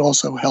 it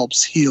also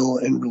helps heal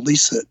and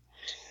release it.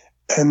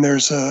 And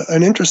there's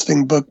an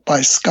interesting book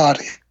by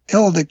Scott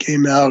Hill that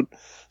came out,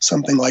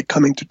 something like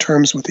Coming to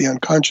Terms with the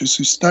Unconscious,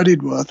 who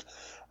studied with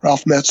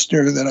Ralph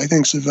Metzner, that I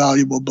think is a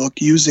valuable book,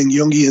 using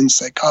Jungian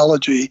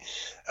psychology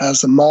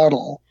as a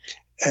model.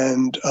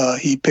 And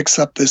he picks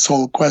up this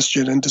whole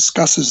question and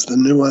discusses the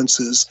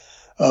nuances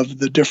of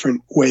the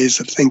different ways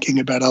of thinking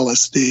about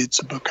LSD. It's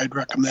a book I'd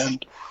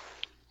recommend.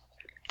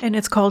 And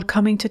it's called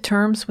Coming to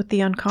Terms with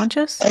the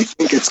Unconscious? I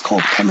think it's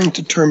called Coming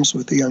to Terms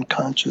with the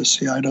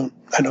Unconscious. Yeah, I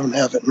don't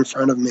have it in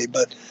front of me,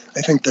 but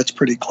I think that's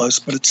pretty close.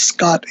 But it's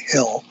Scott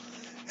Hill,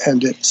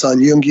 and it's on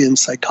Jungian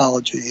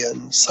psychology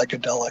and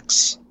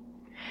psychedelics.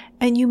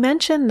 And you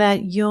mentioned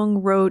that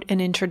Jung wrote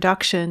an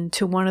introduction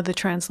to one of the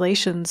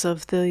translations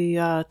of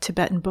the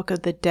Tibetan Book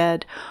of the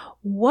Dead.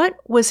 What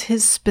was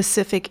his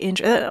specific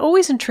interest? It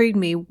always intrigued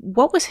me.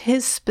 What was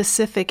his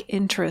specific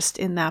interest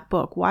in that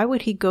book? Why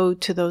would he go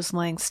to those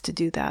lengths to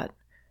do that?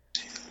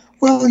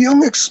 Well,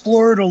 Jung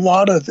explored a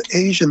lot of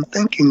Asian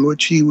thinking,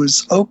 which he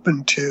was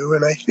open to.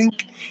 And I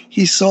think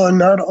he saw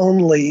not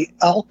only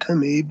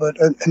alchemy, but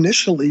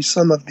initially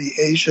some of the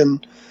Asian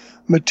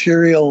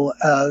material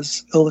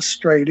as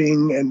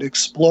illustrating and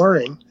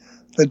exploring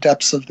the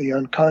depths of the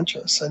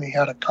unconscious. And he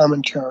had a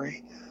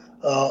commentary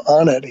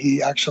on it.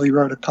 He actually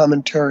wrote a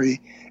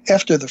commentary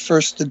after the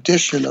first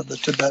edition of the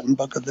Tibetan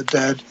Book of the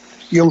Dead.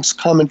 Jung's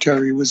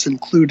commentary was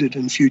included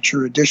in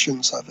future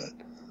editions of it.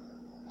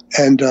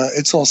 And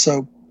it's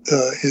also,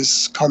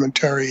 his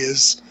commentary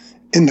is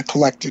in the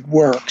collected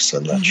works.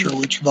 I'm not sure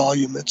which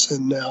volume it's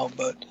in now,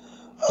 but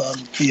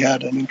he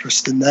had an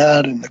interest in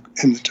that, in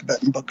the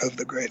Tibetan Book of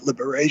the Great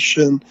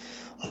Liberation,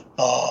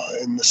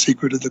 in The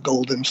Secret of the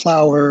Golden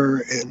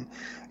Flower, and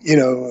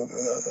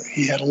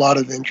he had a lot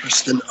of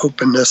interest and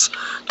openness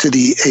to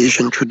the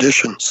Asian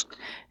traditions.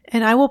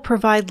 And I will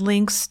provide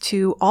links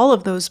to all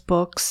of those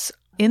books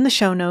in the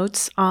show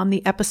notes on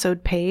the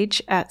episode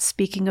page at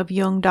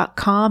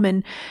speakingofjung.com.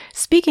 And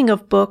speaking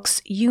of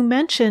books, you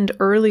mentioned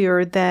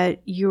earlier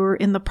that you're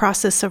in the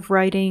process of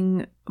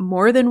writing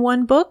more than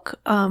one book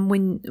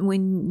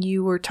when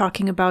you were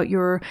talking about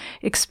your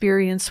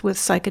experience with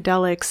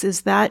psychedelics.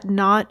 Is that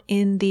not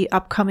in the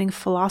upcoming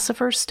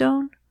Philosopher's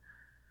Stone?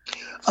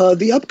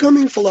 The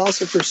upcoming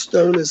Philosopher's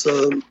Stone is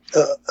a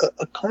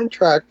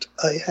contract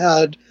I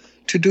had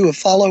to do a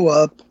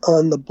follow-up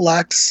on The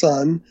Black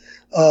Sun,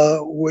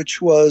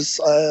 which was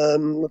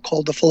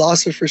called The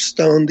Philosopher's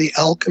Stone, The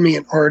Alchemy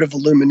and Art of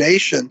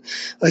Illumination.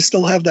 I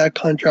still have that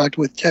contract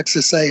with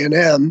Texas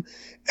A&M,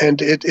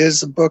 and it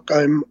is a book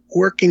I'm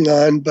working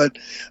on. But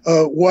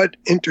what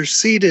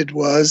interceded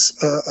was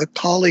a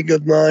colleague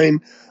of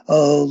mine,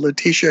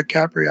 Leticia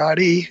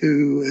Capriati,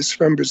 who is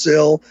from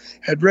Brazil,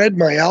 had read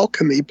my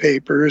alchemy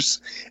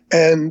papers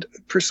and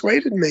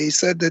persuaded me,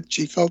 said that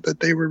she felt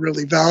that they were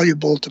really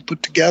valuable to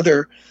put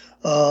together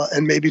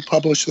and maybe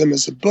publish them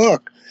as a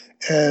book.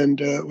 And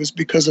it was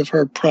because of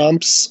her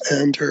prompts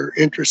and her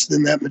interest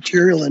in that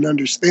material and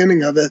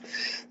understanding of it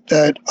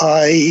that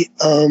I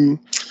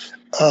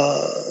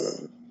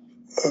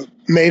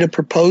made a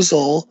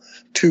proposal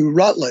to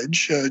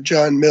Routledge.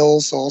 John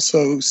Mills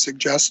also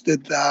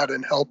suggested that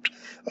and helped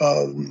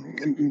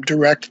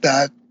direct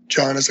that.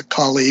 John is a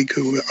colleague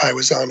who I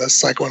was on a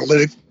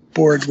psychoanalytic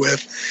board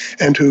with,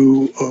 and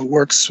who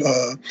works,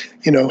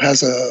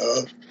 has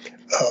a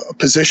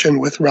position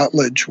with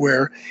Routledge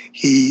where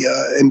he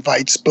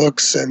invites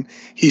books, and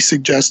he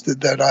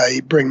suggested that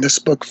I bring this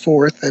book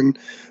forth. And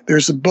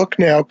there's a book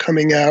now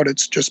coming out.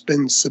 It's just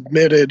been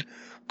submitted,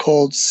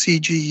 called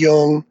C.G.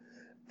 Jung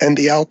and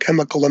the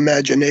Alchemical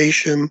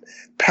Imagination,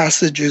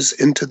 Passages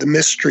into the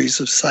Mysteries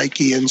of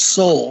Psyche and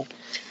Soul.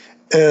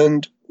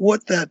 And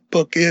what that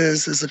book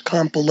is a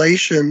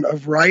compilation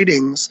of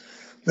writings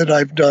that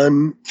I've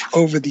done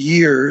over the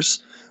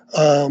years.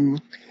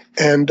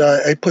 And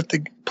I put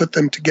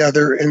them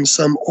together in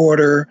some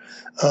order,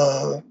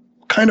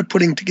 kind of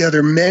putting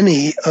together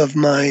many of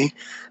my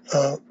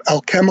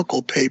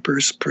alchemical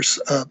papers,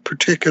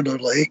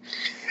 particularly.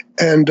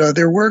 And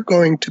there were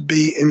going to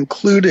be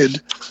included,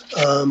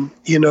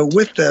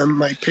 with them,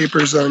 my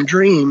papers on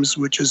dreams,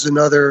 which is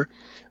another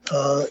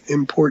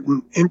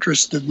important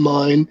interest of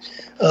mine.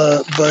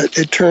 But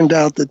it turned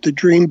out that the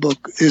dream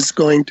book is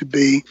going to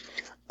be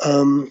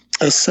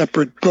a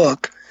separate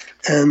book.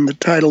 And the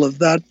title of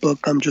that book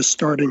I'm just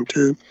starting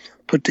to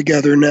put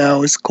together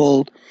now is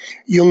called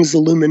Jung's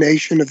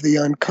Illumination of the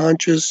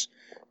Unconscious,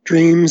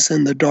 Dreams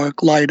in the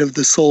Dark Light of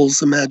the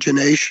Soul's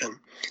Imagination.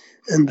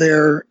 And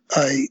there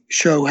I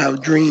show how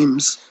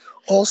dreams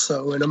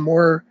also, in a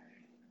more,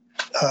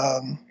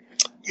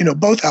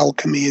 both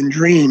alchemy and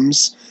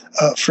dreams,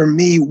 for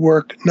me,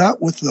 work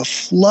not with the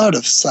flood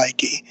of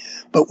psyche,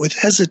 but with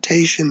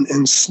hesitation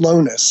and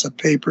slowness, a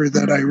paper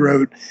that I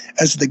wrote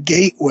as the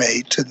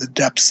gateway to the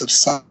depths of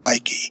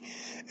psyche.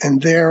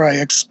 And there I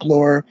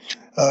explore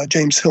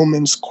James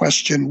Hillman's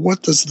question,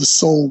 what does the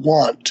soul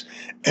want?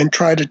 And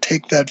try to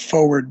take that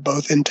forward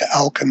both into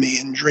alchemy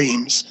and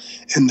dreams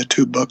in the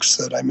two books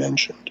that I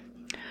mentioned.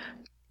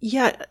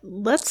 Yeah,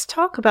 let's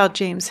talk about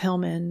James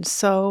Hillman.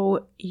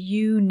 So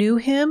you knew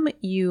him,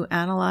 you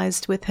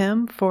analyzed with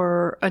him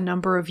for a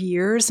number of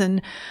years,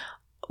 and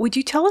would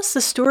you tell us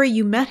the story?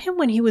 You met him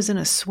when he was in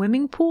a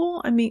swimming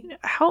pool? I mean,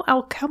 how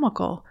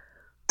alchemical.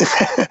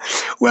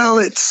 Well,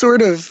 it's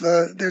sort of,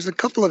 there's a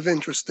couple of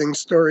interesting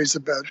stories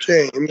about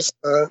James.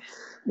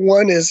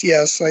 One is,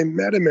 yes, I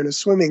met him in a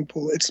swimming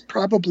pool. It's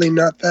probably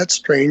not that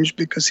strange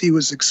because he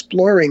was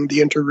exploring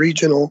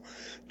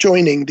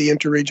joining the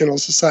Interregional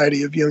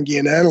Society of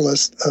Jungian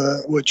Analysts,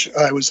 which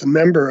I was a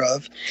member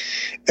of.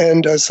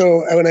 And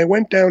so when I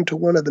went down to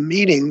one of the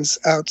meetings,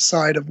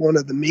 outside of one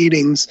of the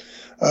meetings,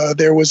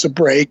 there was a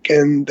break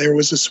and there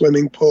was a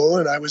swimming pool,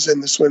 and I was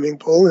in the swimming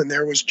pool, and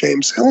there was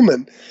James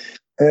Hillman.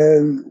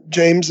 And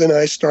James and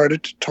I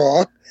started to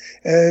talk,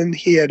 and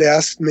he had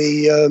asked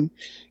me,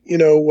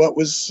 what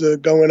was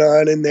going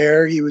on in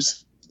there. He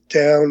was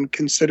down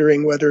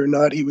considering whether or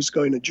not he was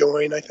going to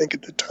join, I think,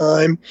 at the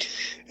time.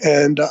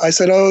 And I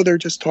said, they're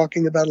just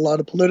talking about a lot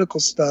of political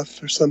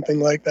stuff or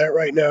something like that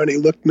right now. And he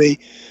looked at me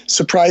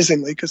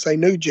surprisingly, because I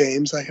knew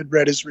James. I had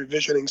read his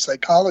Revisioning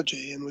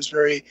Psychology and was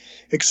very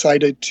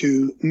excited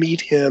to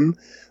meet him.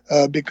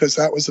 Because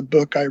that was a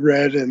book I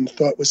read and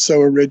thought was so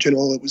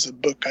original. It was a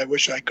book I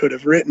wish I could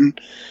have written,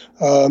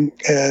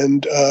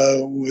 and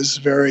was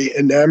very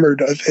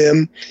enamored of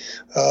him,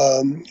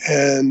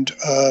 and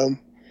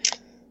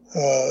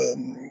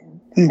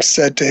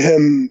said to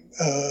him,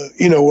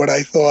 what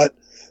I thought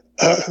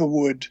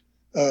would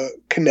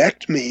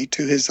connect me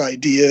to his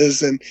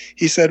ideas. And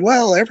he said,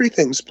 well,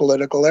 everything's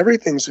political.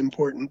 Everything's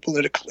important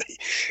politically.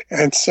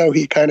 And so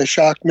he kind of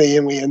shocked me,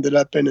 and we ended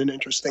up in an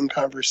interesting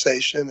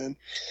conversation. And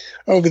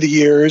over the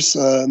years,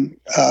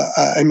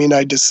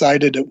 I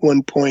decided at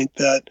one point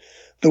that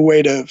the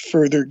way to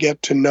further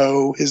get to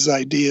know his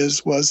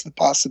ideas was the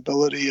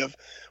possibility of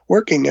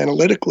working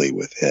analytically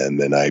with him.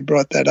 And I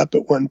brought that up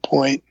at one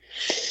point.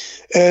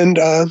 And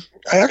I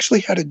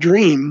actually had a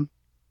dream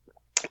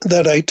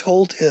that I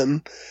told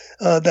him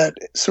that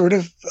sort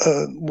of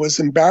was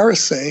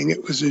embarrassing.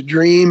 It was a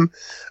dream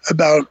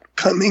about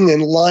coming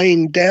and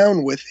lying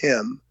down with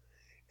him.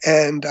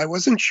 And I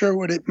wasn't sure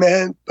what it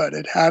meant, but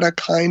it had a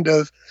kind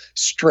of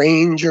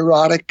strange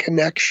erotic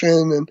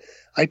connection. And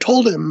I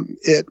told him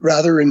it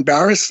rather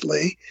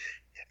embarrassedly.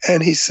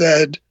 And he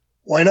said,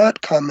 why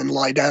not come and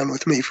lie down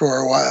with me for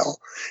a while?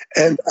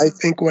 And I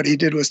think what he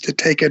did was to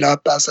take it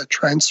up as a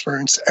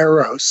transference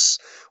eros,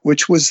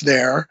 which was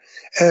there.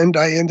 And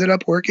I ended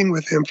up working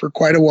with him for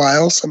quite a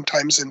while,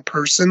 sometimes in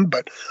person,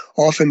 but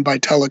often by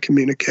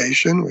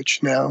telecommunication,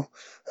 which now,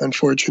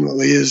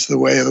 unfortunately, is the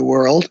way of the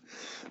world.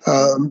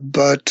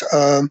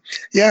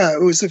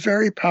 It was a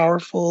very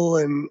powerful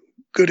and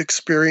good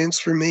experience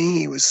for me.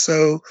 He was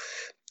so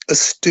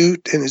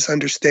astute in his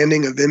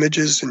understanding of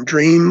images and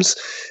dreams,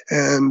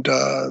 and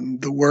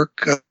the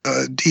work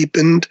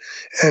deepened.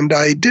 And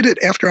I did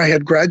it after I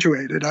had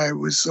graduated. I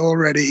was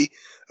already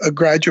a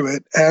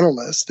graduate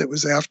analyst. It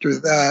was after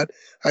that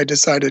I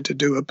decided to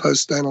do a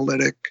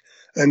post-analytic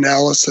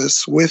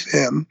analysis with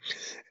him.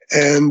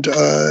 And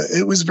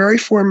it was very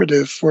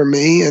formative for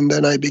me. And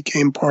then I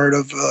became part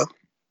of,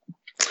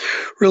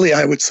 really,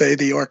 I would say,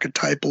 the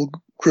archetypal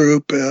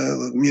group,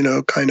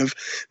 kind of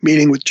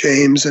meeting with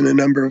James and a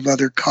number of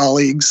other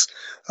colleagues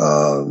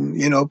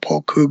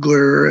Paul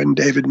Kugler and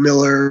David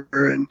Miller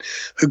and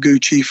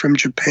Higuchi from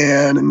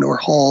Japan and Nor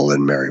Hall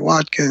and Mary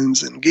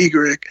Watkins and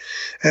Gigerich,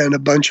 and a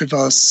bunch of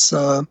us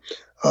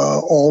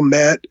all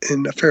met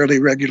in a fairly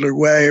regular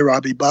way,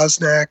 Robbie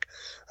Bosnack,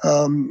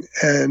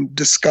 and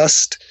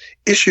discussed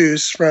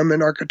issues from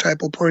an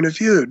archetypal point of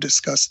view,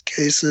 discussed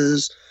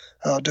cases,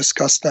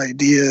 discussed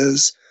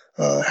ideas,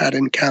 had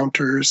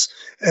encounters,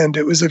 and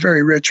it was a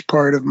very rich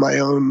part of my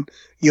own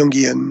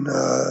Jungian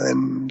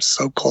and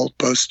so-called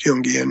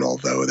post-Jungian,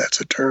 although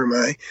that's a term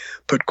I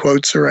put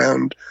quotes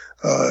around,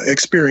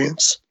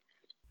 experience.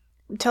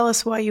 Tell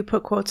us why you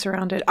put quotes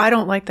around it. I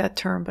don't like that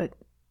term, but...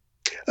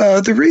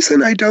 The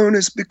reason I don't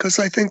is because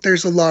I think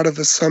there's a lot of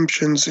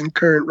assumptions in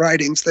current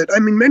writings that,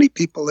 many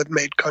people have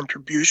made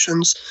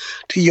contributions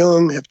to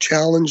Jung, have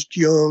challenged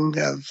Jung,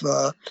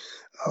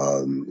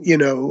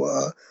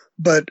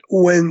 but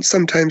when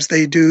sometimes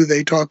they do,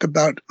 they talk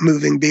about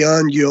moving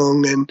beyond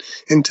Jung and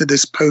into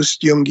this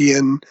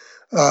post-Jungian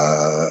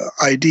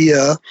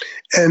idea.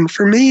 And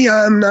for me,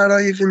 I'm not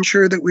even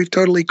sure that we've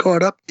totally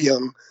caught up to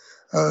Jung.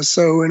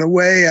 So in a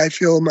way, I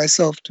feel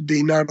myself to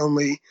be not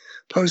only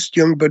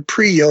post-Jung, but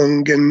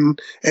pre-Jung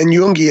and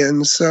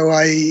Jungian. So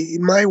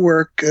my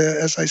work,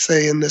 as I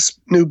say in this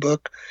new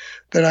book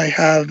that I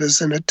have,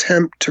 is an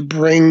attempt to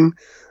bring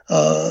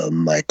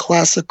my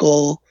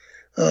classical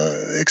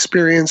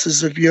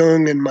experiences of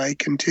Jung and my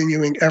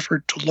continuing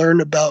effort to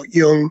learn about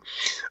Jung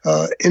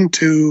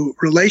into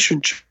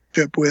relationship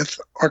with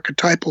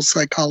archetypal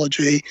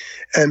psychology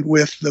and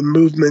with the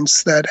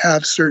movements that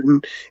have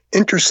certain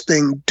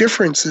interesting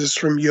differences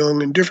from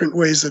Jung and different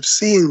ways of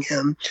seeing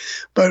him.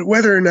 But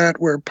whether or not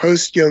we're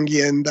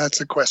post-Jungian, that's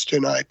a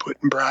question I put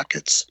in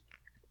brackets.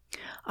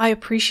 I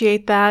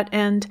appreciate that.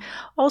 And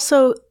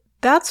also,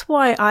 that's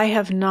why I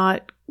have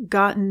not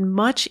gotten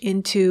much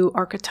into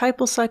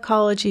archetypal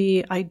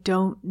psychology. I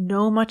don't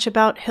know much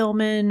about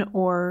Hillman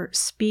or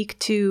speak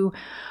to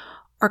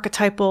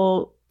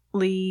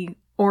archetypally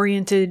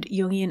oriented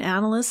Jungian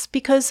analysts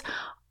because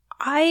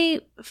I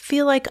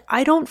feel like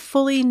I don't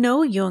fully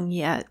know Jung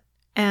yet.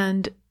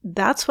 And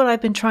that's what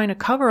I've been trying to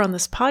cover on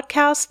this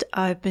podcast.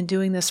 I've been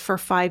doing this for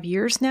 5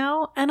 years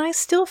now, and I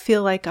still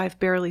feel like I've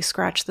barely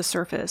scratched the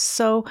surface.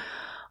 So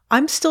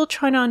I'm still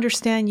trying to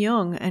understand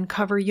Jung and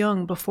cover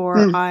Jung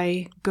before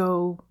I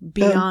go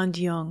beyond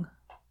Jung.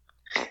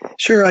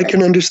 Sure, I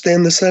can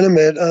understand the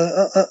sentiment.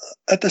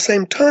 At the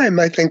same time,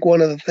 I think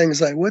one of the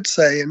things I would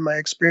say in my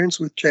experience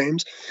with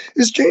James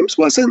is James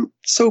wasn't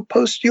so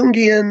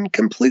post-Jungian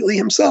completely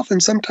himself,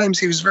 and sometimes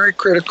he was very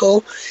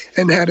critical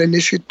and had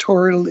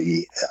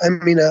initiatorily,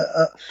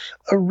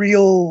 a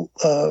real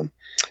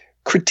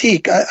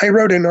critique. I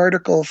wrote an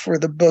article for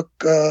the book,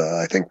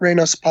 I think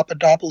Renos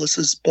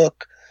Papadopoulos'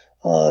 book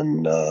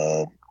on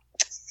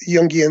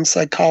Jungian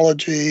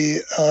psychology,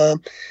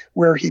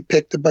 where he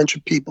picked a bunch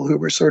of people who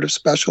were sort of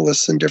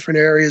specialists in different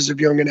areas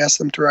of Jung and asked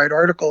them to write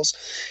articles.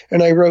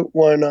 And I wrote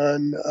one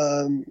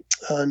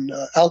on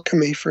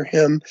alchemy for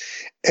him,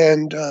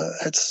 and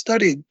had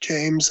studied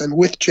James and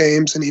with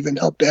James, and even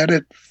helped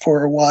edit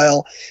for a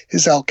while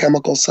his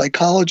alchemical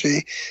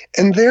psychology.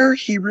 And there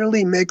he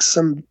really makes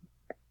some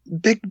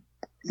big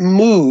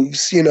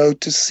moves,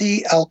 to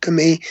see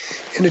alchemy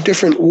in a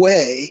different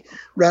way,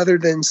 rather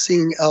than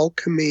seeing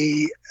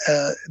alchemy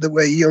the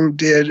way Jung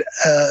did,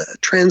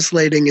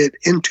 translating it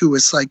into a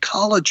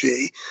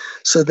psychology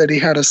so that he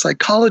had a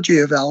psychology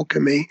of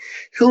alchemy.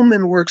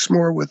 Hillman works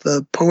more with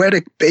a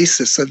poetic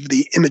basis of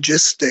the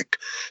imagistic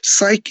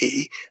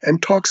psyche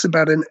and talks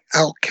about an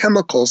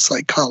alchemical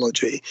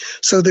psychology.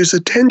 So there's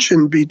a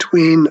tension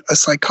between a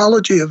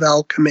psychology of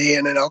alchemy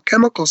and an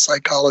alchemical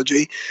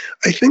psychology.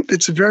 I think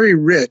that's very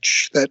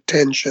rich, that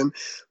tension.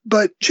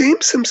 But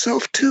James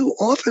himself, too,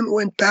 often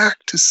went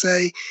back to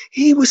say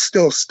he was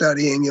still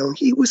studying Jung.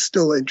 He was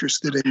still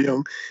interested in Jung.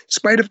 In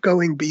spite of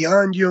going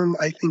beyond Jung,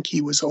 I think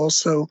he was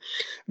also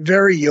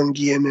very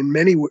Jungian in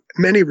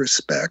many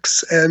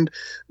respects, and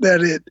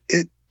that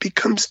it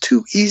becomes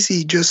too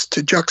easy just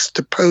to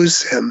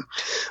juxtapose him.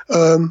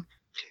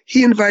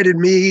 He invited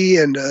me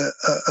and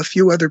a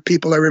few other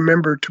people I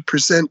remember to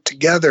present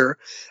together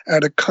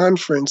at a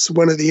conference,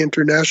 one of the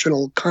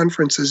international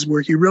conferences, where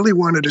he really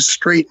wanted to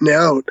straighten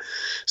out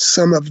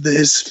some of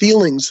his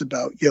feelings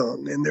about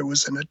Jung. And there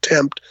was an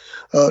attempt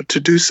to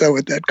do so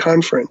at that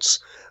conference.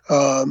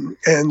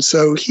 And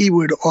so he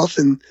would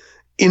often,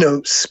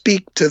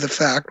 speak to the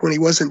fact, when he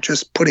wasn't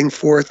just putting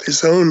forth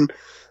his own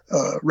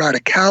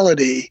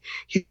radicality,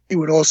 he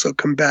would also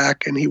come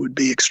back and he would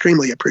be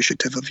extremely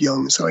appreciative of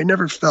Jung. So I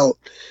never felt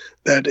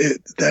that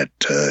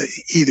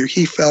either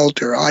he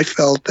felt or I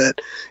felt that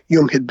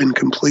Jung had been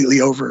completely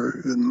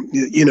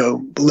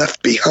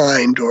left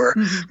behind or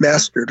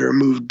mastered or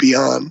moved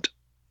beyond.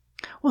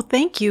 Well,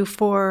 thank you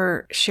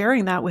for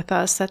sharing that with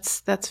us.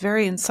 That's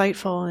very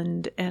insightful,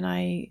 and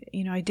I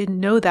didn't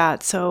know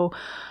that, so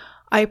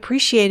I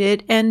appreciate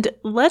it. And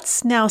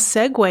let's now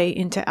segue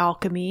into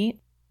alchemy.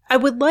 I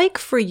would like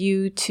for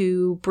you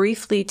to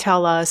briefly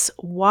tell us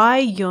why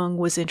Jung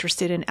was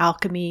interested in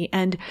alchemy,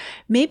 and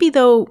maybe,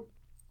 though,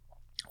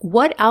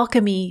 what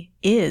alchemy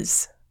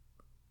is.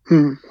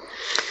 Hmm.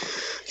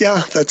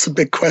 Yeah, that's a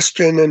big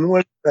question, and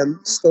one I'm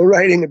still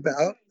writing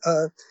about.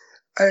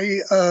 I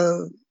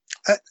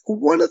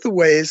One of the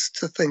ways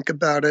to think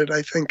about it,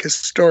 I think,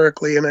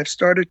 historically, and I've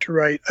started to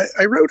write.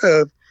 I wrote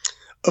a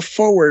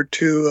foreword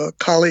to a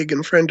colleague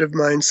and friend of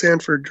mine,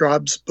 Sanford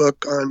Drob's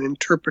book on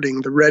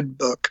interpreting the Red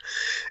Book,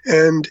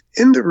 and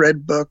in the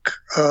Red Book,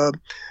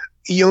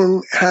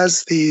 Jung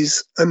has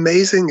these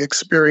amazing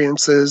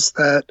experiences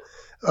that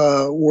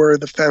were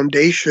the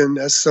foundation,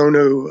 as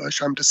Sonu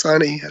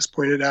Shamdasani has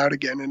pointed out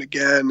again and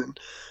again, and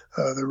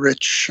the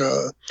rich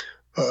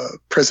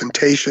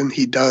presentation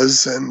he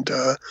does and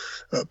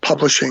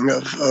publishing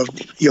of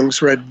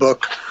Jung's Red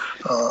Book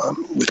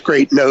with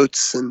great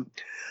notes.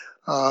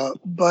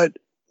 But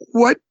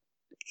what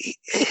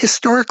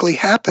historically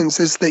happens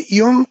is that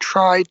Jung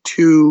tried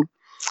to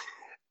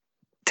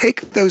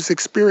take those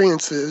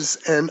experiences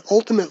and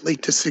ultimately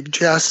to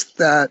suggest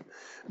that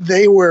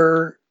they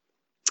were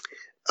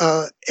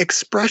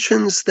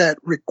expressions that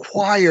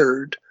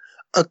required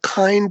a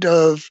kind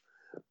of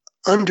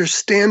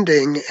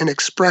understanding and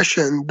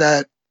expression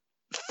that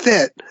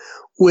fit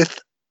with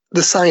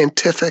the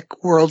scientific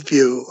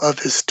worldview of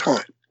his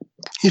time.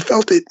 He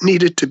felt it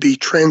needed to be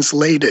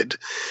translated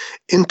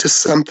into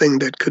something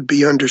that could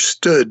be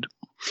understood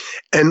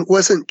and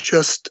wasn't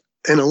just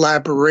an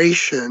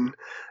elaboration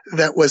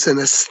that was an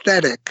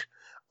aesthetic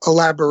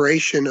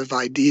elaboration of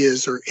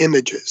ideas or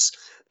images,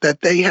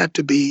 that they had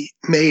to be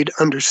made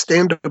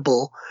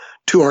understandable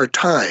to our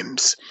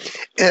times.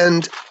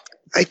 And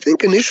I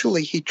think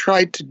initially he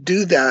tried to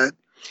do that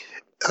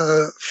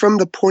from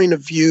the point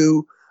of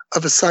view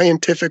of a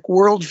scientific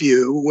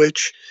worldview,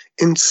 which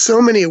in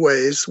so many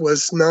ways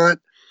was not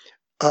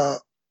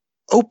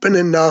open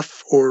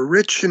enough or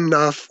rich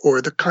enough,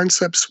 or the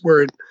concepts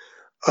weren't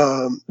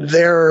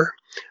there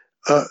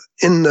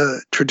in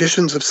the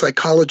traditions of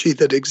psychology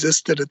that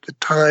existed at the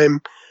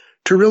time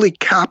to really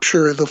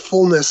capture the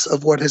fullness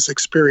of what his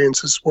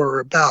experiences were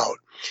about.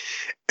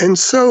 And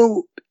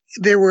so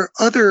there were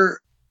other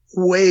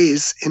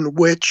ways in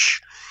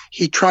which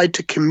he tried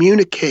to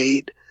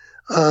communicate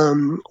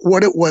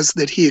what it was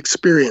that he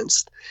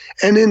experienced.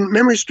 And in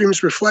Memories,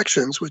 Dreams,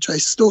 Reflections, which I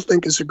still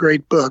think is a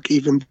great book,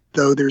 even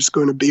though there's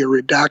going to be a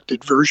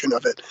redacted version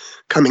of it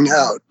coming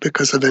out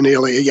because of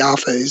Anelia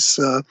Jaffe's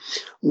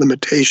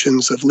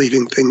limitations of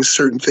leaving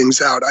certain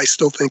things out, I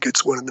still think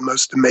it's one of the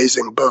most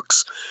amazing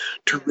books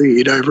to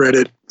read. I've read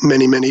it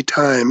many, many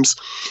times.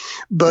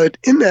 But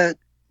in that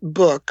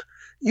book,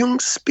 Jung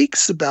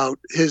speaks about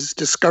his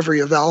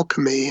discovery of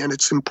alchemy and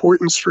its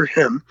importance for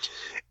him.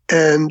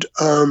 And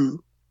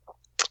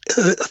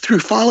through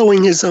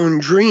following his own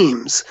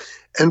dreams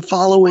and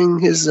following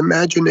his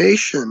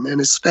imagination and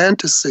his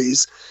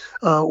fantasies,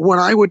 what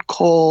I would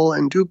call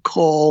and do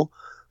call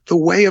the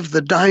way of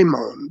the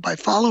daimon. By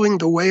following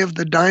the way of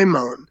the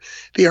daimon,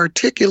 the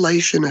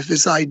articulation of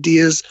his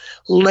ideas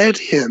led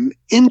him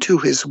into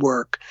his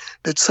work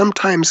that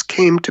sometimes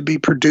came to be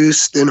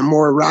produced in a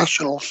more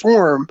rational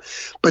form,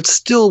 but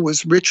still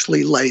was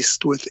richly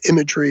laced with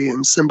imagery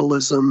and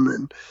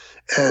symbolism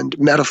and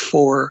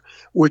metaphor,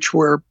 which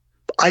were,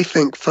 I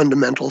think,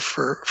 fundamental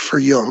for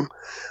Jung.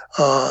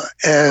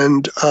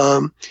 And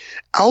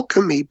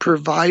alchemy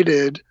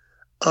provided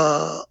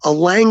a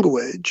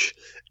language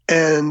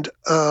and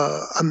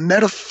a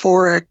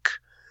metaphoric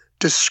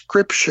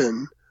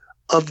description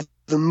of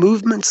the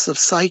movements of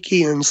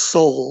psyche and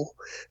soul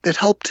that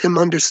helped him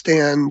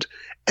understand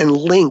and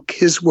link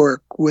his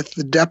work with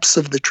the depths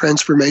of the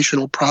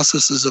transformational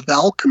processes of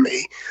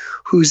alchemy,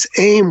 whose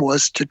aim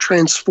was to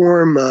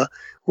transform,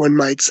 one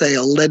might say,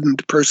 a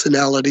leadened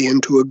personality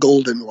into a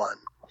golden one.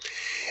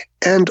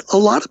 And a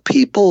lot of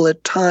people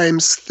at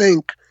times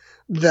think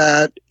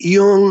that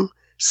Jung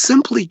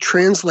simply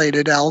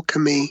translated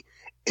alchemy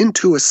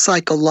into a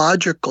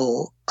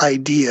psychological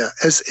idea,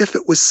 as if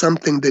it was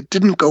something that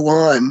didn't go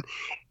on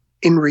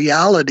in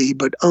reality,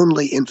 but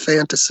only in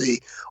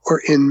fantasy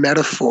or in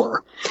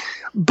metaphor.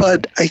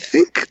 But I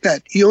think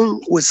that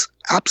Jung was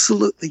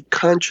absolutely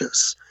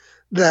conscious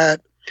that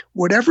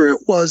whatever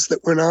it was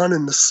that went on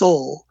in the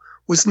soul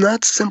was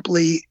not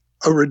simply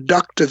a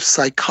reductive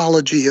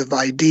psychology of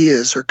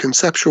ideas or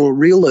conceptual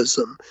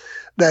realism,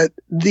 that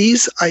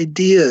these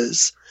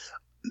ideas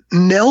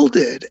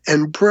melded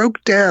and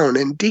broke down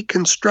and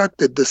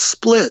deconstructed the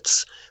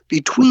splits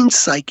between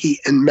psyche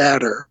and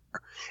matter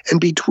and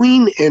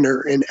between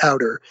inner and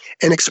outer,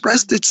 and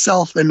expressed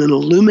itself in an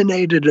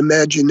illuminated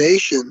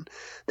imagination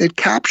that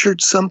captured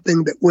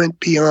something that went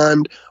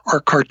beyond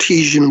our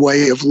Cartesian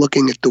way of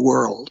looking at the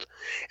world.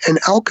 And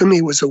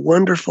alchemy was a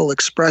wonderful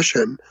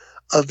expression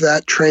of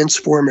that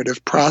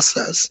transformative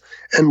process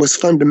and was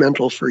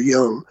fundamental for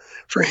Jung.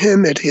 For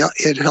him,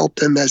 it helped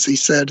him, as he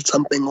said,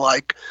 something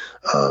like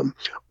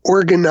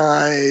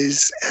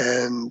organize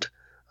and,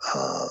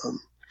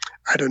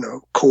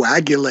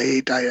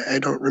 coagulate. I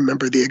don't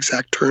remember the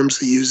exact terms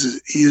he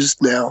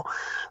used now,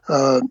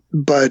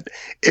 but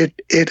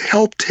it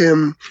helped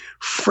him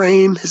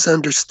frame his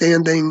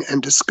understanding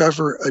and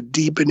discover a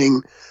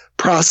deepening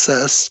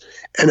process,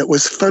 and it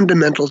was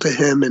fundamental to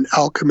him in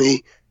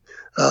alchemy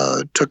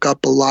took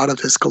up a lot of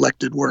his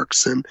collected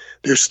works, and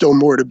there's still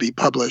more to be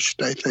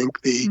published. I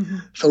think the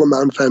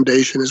Philemon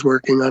Foundation is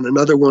working on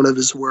another one of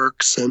his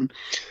works, and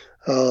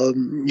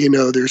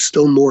there's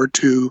still more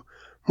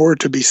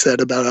to be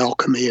said about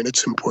alchemy and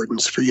its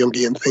importance for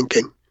Jungian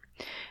thinking.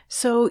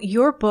 So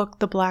your book,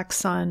 The Black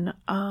Sun,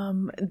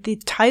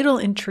 the title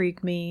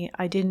intrigued me.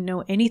 I didn't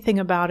know anything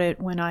about it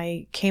when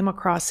I came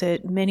across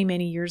it many,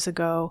 many years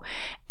ago,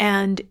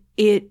 and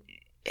it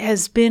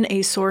has been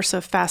a source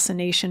of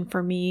fascination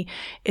for me.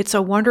 It's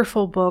a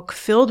wonderful book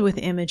filled with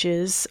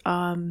images,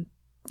 a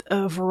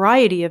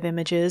variety of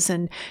images,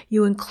 and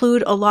you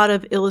include a lot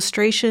of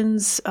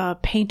illustrations,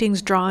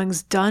 paintings,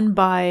 drawings done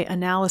by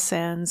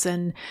Analysans,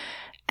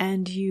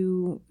 and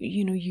you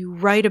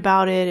write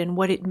about it and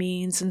what it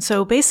means. And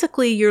so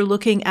basically you're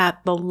looking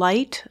at the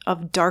light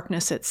of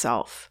darkness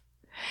itself.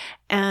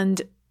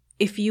 And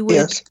if you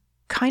would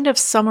kind of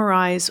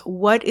summarize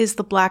what is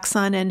the Black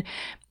Sun,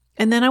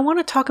 and then I want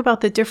to talk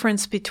about the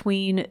difference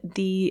between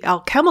the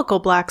alchemical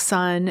Black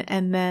Sun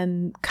and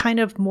then kind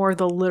of more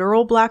the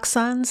literal Black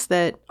Suns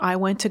that I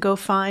went to go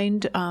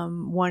find,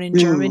 one in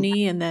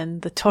Germany and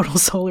then the total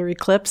solar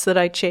eclipse that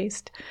I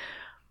chased.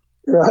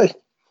 Right.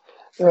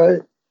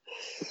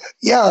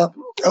 Yeah.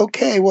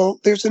 Okay. Well,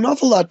 there's an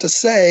awful lot to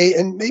say,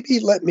 and maybe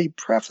let me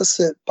preface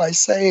it by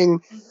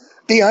saying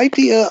the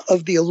idea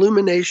of the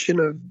illumination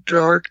of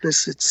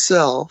darkness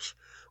itself,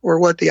 or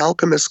what the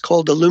alchemists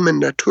called the lumen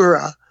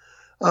natura,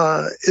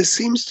 it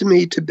seems to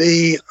me to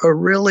be a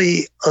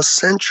really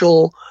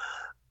essential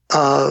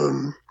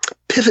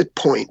pivot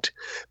point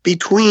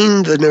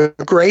between the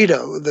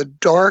Nigredo, the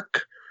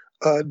dark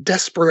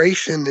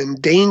desperation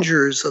and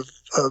dangers of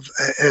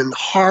and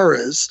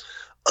horrors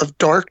of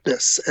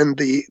darkness, and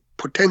the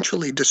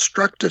potentially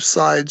destructive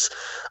sides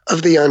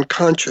of the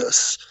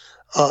unconscious,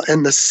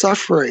 and the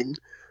suffering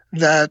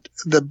that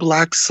the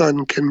Black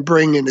Sun can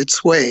bring in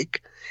its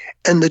wake,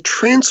 and the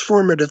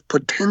transformative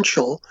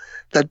potential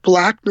that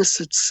blackness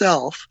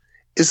itself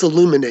is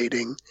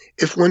illuminating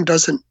if one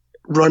doesn't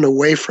run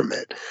away from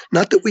it.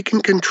 Not that we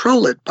can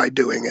control it by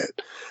doing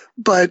it,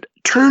 but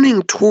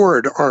turning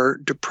toward our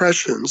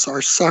depressions,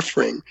 our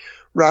suffering,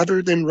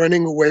 rather than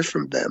running away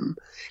from them,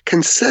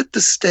 can set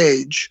the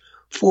stage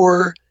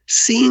for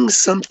seeing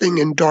something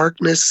in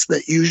darkness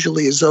that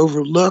usually is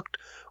overlooked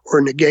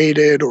or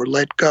negated or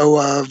let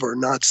go of or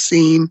not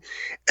seen.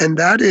 And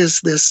that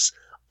is this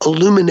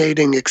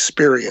illuminating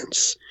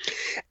experience.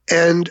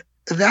 And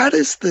that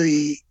is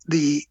the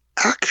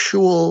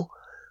actual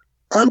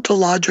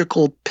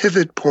ontological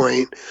pivot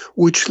point,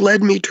 which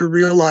led me to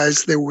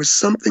realize there was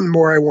something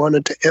more I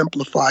wanted to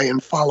amplify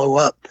and follow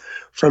up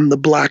from the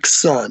Black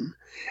Sun.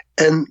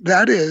 And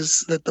that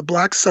is that the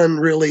Black Sun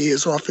really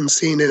is often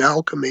seen in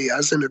alchemy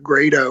as an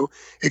Nigredo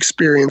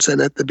experience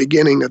and at the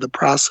beginning of the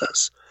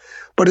process.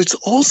 But it's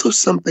also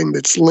something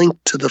that's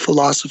linked to the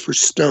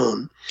Philosopher's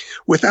Stone.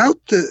 Without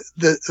the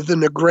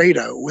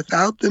Nigredo,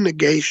 without the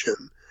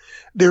negation,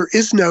 there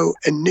is no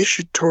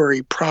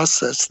initiatory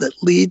process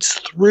that leads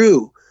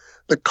through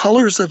the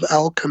colors of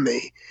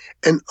alchemy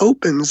and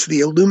opens the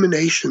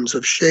illuminations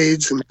of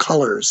shades and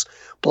colors.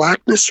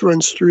 Blackness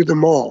runs through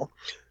them all,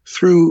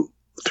 through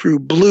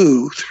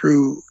blue,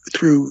 through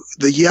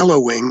the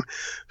yellowing,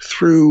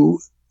 through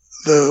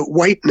the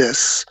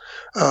whiteness,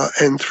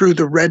 and through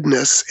the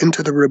redness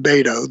into the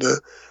rubedo,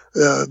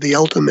 the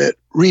ultimate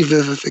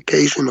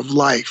revivification of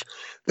life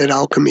that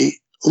alchemy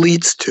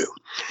leads to.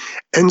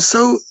 And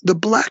so the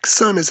Black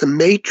Sun is a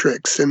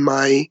matrix in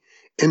my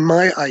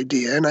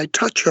idea, and I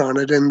touch on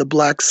it in The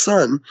Black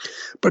Sun,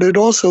 but it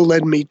also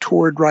led me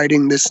toward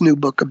writing this new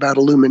book about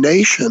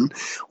illumination,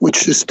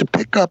 which is to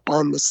pick up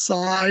on the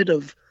side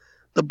of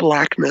the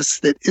blackness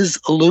that is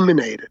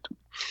illuminated.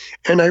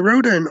 And I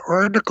wrote an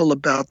article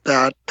about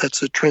that.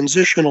 That's a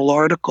transitional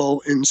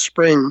article in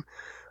spring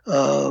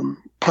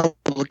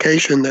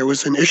publication. There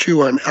was an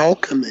issue on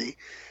alchemy,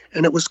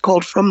 and it was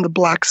called From the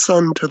Black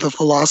Sun to the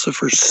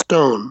Philosopher's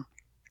Stone.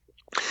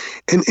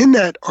 And in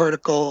that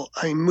article,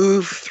 I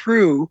move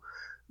through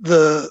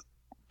the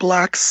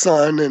Black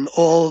Sun and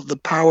all the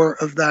power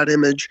of that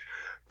image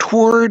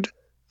toward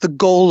the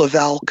goal of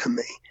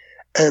alchemy.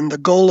 And the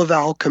goal of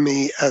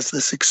alchemy as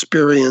this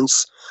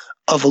experience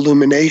of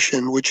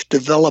illumination, which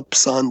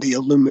develops on the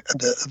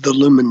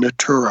lumen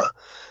natura,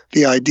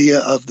 the idea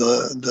of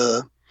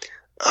the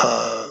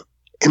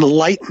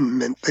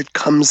enlightenment that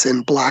comes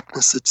in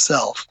blackness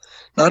itself,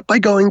 not by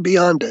going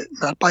beyond it,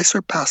 not by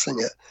surpassing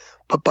it,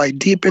 but by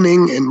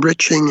deepening,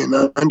 enriching, and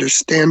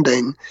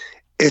understanding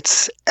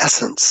its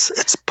essence,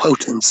 its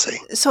potency.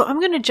 So I'm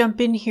going to jump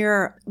in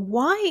here.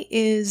 Why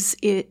is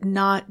it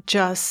not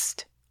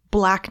just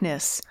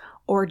blackness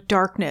or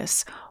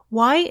darkness?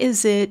 Why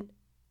is it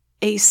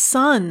a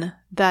sun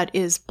that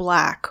is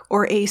black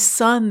or a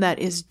sun that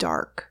is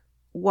dark?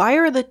 Why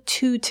are the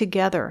two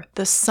together,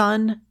 the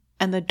sun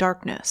and the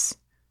darkness?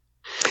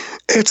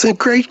 It's a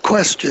great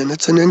question.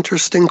 It's an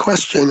interesting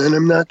question, and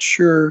I'm not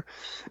sure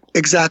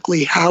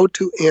exactly how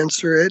to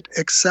answer it,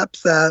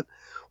 except that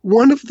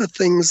one of the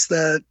things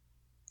that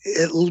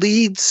it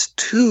leads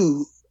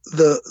to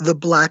the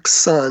Black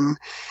Sun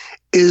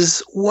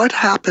is what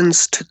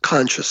happens to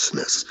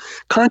consciousness.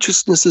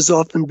 Consciousness has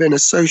often been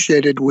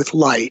associated with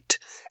light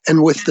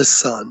and with the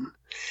sun.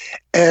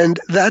 And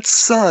that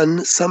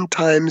sun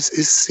sometimes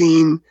is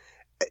seen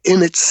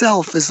in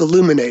itself as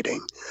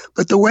illuminating.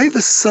 But the way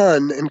the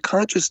sun and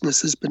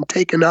consciousness has been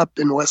taken up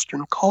in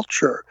Western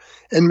culture,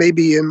 and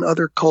maybe in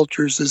other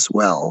cultures as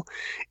well,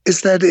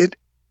 is that it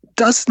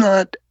does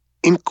not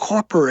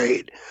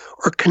incorporate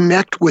or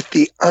connect with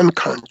the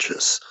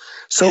unconscious.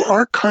 So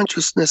our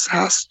consciousness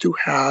has to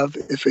have,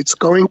 if it's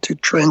going to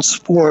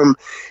transform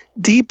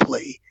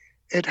deeply,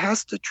 it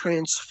has to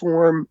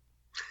transform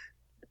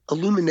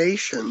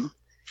illumination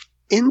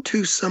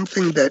into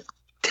something that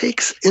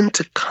takes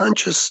into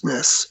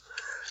consciousness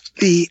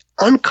the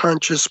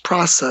unconscious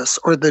process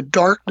or the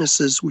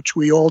darknesses which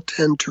we all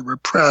tend to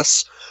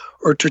repress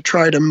or to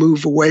try to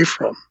move away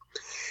from.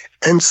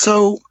 And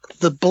so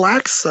the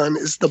black sun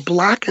is the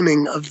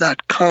blackening of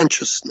that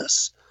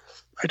consciousness.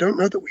 I don't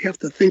know that we have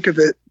to think of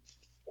it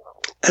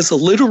as a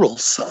literal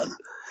sun,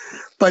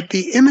 but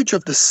the image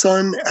of the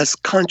sun as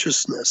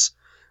consciousness,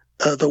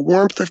 the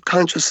warmth of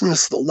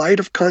consciousness, the light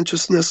of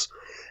consciousness,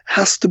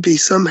 has to be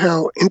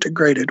somehow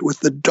integrated with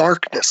the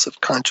darkness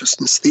of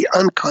consciousness, the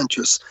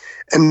unconscious,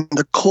 and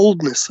the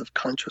coldness of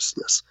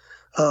consciousness,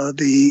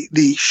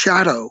 the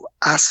shadow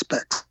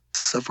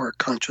aspects of our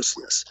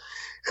consciousness.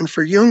 And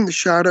for Jung, the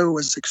shadow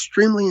was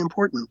extremely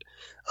important,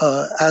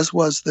 as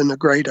was the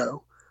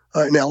Nigredo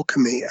in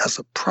alchemy as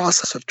a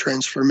process of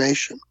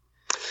transformation.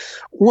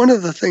 One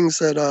of the things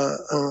that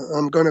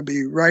I'm going to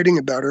be writing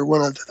about,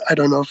 or I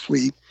don't know if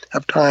we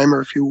have time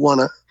or if you want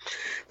to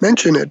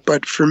mention it,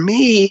 but for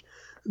me,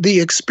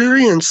 the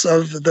experience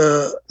of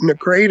the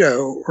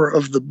Nigredo or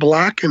of the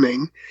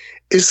blackening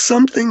is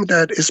something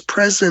that is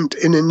present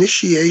in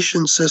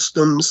initiation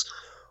systems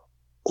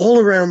all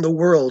around the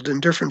world in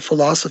different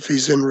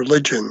philosophies and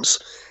religions.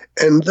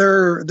 And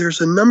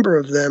there's a number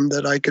of them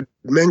that I could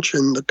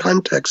mention the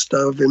context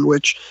of in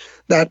which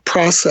that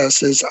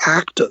process is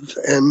active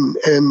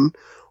and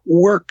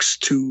works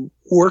to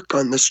work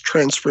on this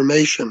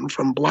transformation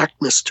from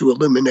blackness to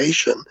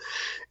illumination.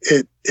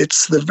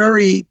 It's the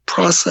very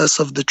process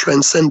of the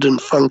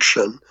transcendent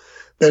function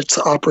that's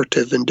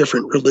operative in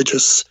different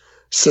religious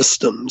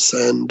systems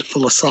and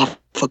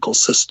philosophical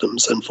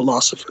systems and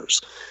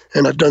philosophers.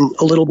 And I've done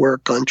a little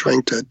work on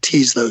trying to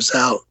tease those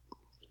out.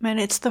 Man,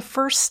 it's the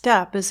first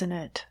step, isn't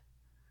it?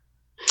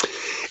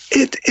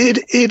 It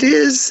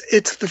is.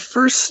 It's the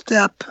first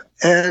step,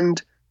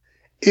 and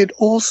it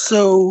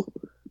also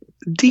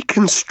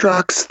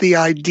deconstructs the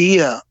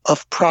idea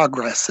of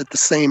progress at the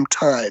same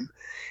time.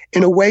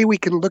 In a way, we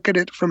can look at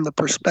it from the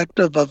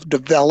perspective of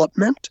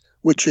development,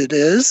 which it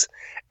is,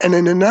 and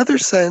in another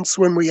sense,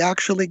 when we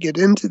actually get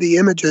into the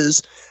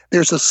images,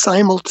 there's a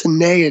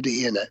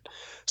simultaneity in it.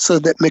 So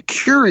that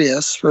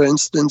Mercurius, for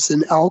instance,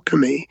 in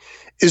alchemy,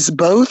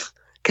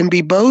 can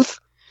be both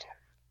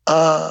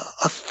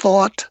a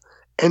thought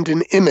and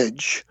an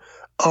image,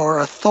 or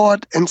a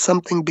thought and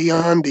something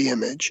beyond the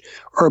image,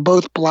 or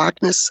both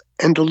blackness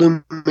and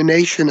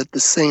illumination at the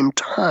same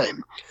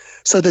time,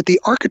 so that the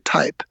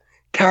archetype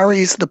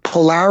carries the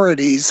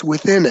polarities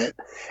within it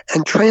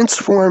and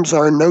transforms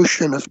our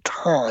notion of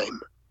time.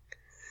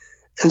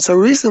 And so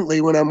recently,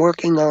 when I'm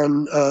working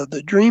on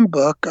the Dream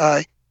Book,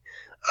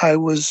 I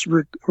was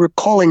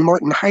recalling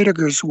Martin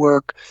Heidegger's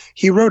work.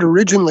 He wrote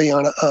originally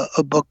on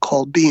a book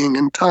called Being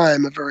and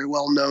Time, a very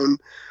well-known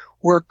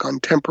work on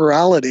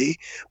temporality,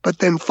 but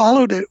then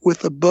followed it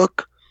with a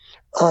book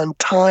on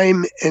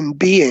time and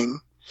being,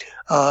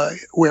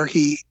 where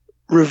he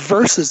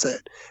reverses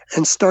it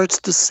and starts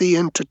to see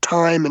into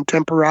time and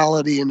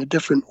temporality in a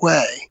different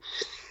way.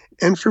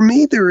 And for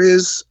me, there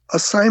is a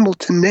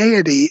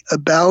simultaneity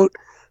about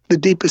the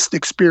deepest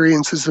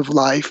experiences of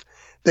life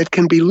that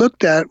can be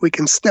looked at. We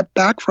can step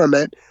back from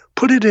it,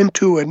 put it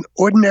into an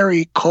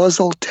ordinary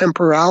causal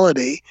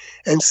temporality,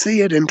 and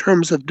see it in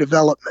terms of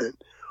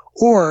development.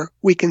 Or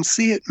we can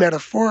see it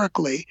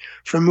metaphorically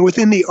from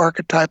within the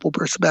archetypal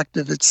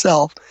perspective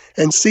itself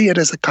and see it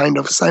as a kind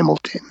of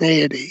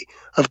simultaneity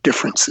of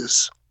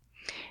differences.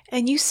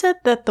 And you said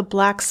that the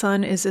black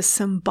sun is a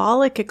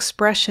symbolic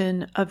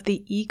expression of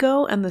the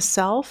ego and the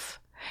self.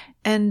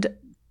 And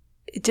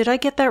did I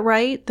get that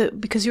right?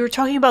 Because you were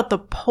talking about the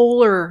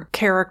polar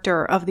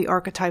character of the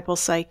archetypal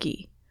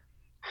psyche.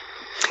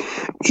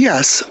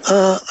 Yes,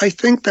 I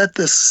think that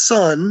the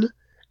sun,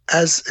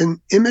 as an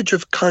image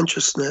of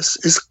consciousness,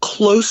 is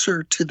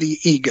closer to the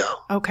ego.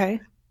 Okay.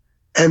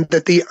 And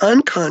that the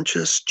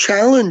unconscious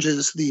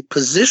challenges the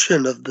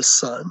position of the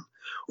sun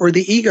or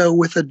the ego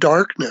with a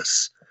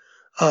darkness,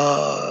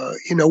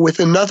 with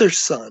another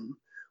sun,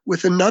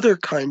 with another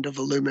kind of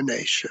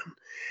illumination.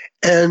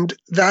 And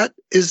that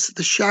is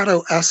the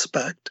shadow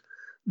aspect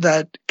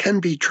that can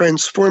be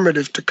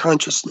transformative to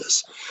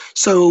consciousness.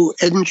 So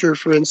Edinger,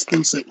 for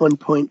instance, at one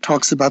point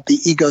talks about the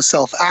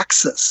ego-self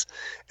axis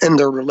and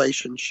their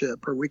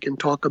relationship, or we can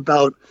talk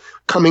about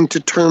coming to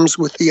terms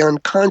with the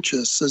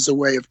unconscious as a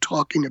way of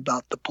talking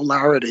about the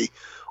polarity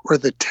or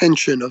the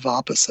tension of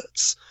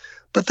opposites.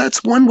 But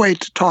that's one way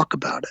to talk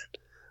about it.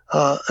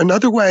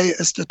 Another way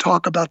is to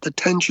talk about the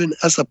tension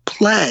as a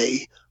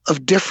play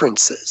of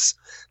differences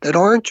that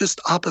aren't just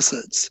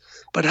opposites,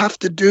 but have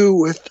to do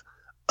with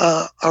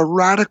a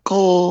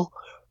radical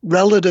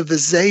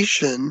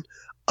relativization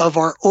of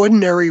our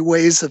ordinary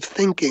ways of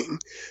thinking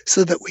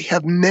so that we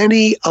have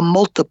a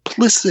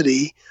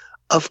multiplicity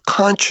of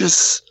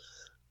conscious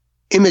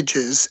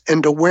images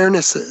and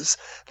awarenesses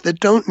that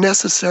don't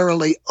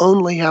necessarily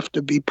only have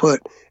to be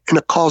put in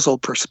a causal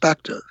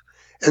perspective.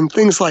 And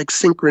things like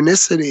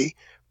synchronicity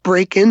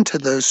break into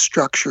those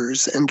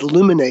structures and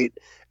illuminate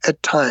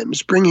at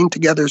times, bringing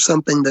together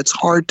something that's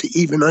hard to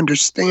even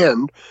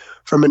understand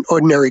from an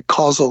ordinary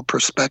causal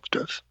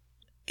perspective.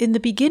 In the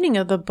beginning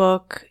of the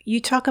book, you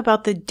talk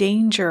about the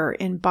danger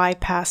in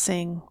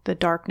bypassing the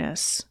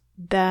darkness,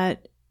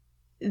 that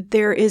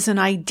there is an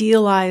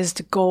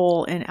idealized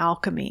goal in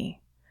alchemy,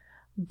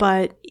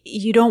 but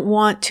you don't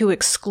want to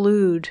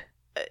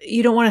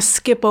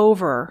skip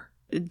over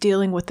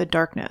dealing with the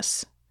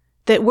darkness.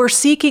 That we're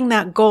seeking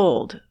that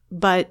gold,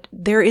 but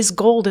there is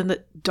gold in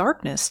the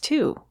darkness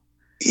too.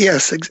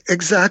 Yes,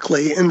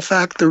 exactly. In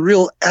fact, the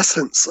real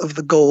essence of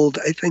the gold,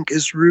 I think,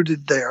 is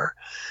rooted there.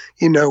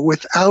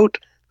 Without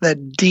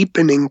that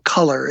deepening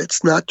color,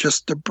 it's not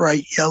just a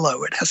bright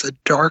yellow. It has a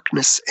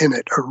darkness in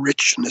it, a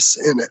richness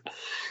in it.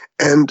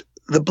 And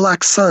the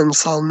black sun,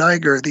 Sol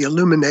Niger, the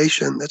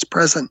illumination that's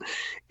present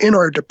in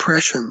our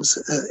depressions,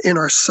 in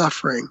our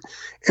suffering,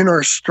 in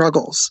our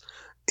struggles,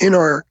 in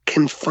our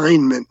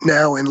confinement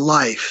now in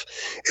life,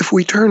 if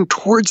we turn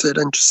towards it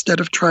instead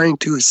of trying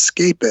to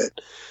escape it,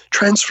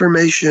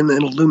 transformation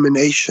and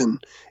illumination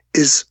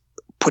is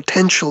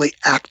potentially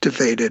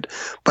activated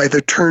by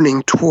the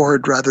turning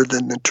toward rather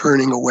than the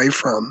turning away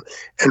from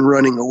and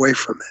running away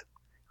from it.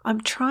 I'm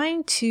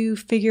trying to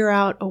figure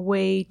out a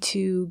way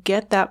to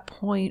get that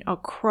point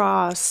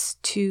across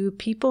to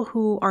people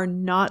who are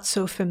not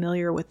so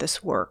familiar with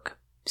this work.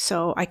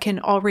 So I can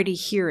already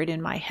hear it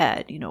in my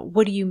head.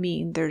 What do you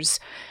mean there's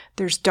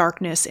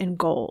darkness in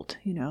gold?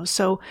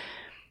 So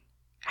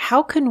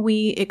how can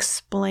we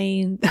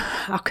explain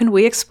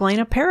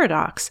a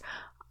paradox?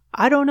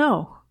 I don't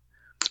know.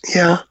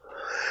 Yeah.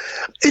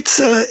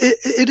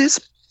 It is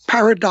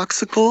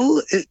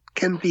paradoxical. It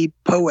can be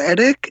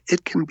poetic.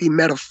 It can be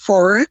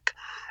metaphoric.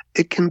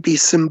 It can be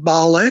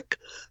symbolic.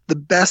 The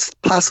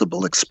best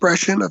possible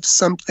expression of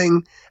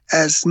something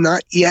as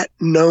not yet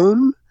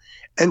known.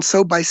 And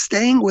so by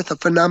staying with the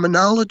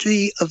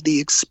phenomenology of the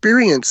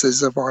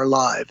experiences of our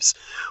lives,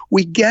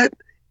 we get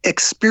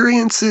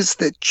experiences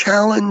that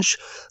challenge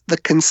the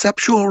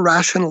conceptual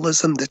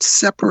rationalism that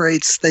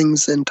separates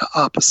things into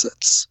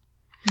opposites,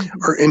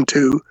 or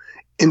into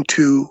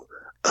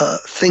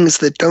things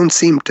that don't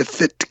seem to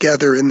fit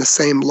together in the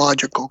same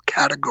logical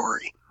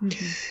category.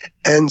 Mm-hmm.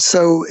 And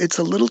so it's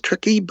a little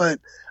tricky, but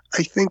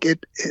I think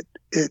it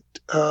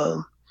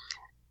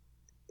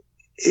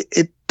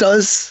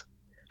does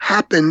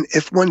happen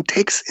if one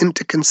takes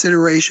into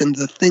consideration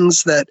the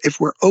things that, if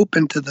we're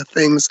open to the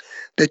things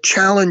that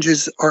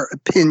challenges our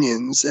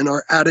opinions and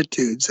our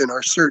attitudes and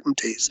our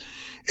certainties,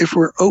 if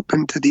we're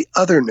open to the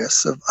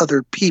otherness of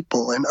other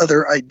people and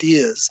other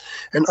ideas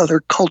and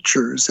other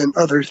cultures and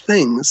other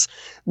things,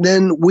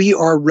 then we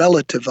are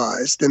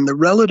relativized. And the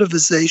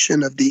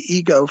relativization of the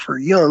ego for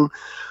Jung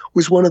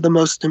was one of the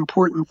most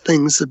important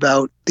things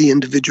about the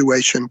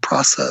individuation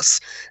process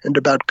and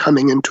about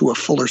coming into a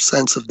fuller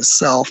sense of the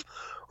self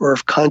or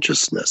of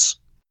consciousness.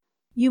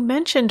 You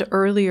mentioned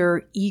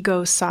earlier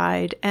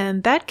ego-cide,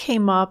 and that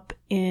came up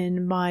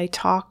in my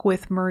talk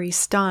with Murray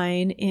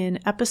Stein in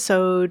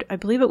episode, I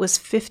believe it was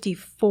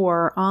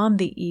 54, on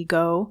the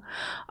ego.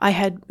 I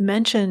had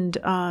mentioned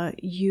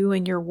you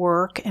and your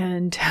work,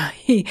 and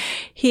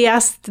he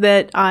asked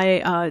that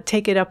I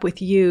take it up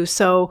with you.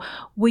 So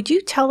would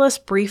you tell us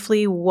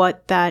briefly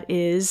what that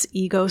is,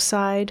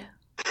 ego-cide?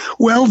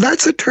 Well,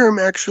 that's a term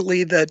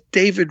actually that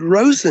David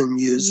Rosen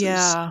uses.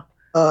 Yeah.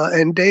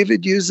 And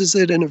David uses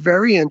it in a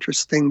very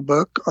interesting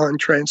book on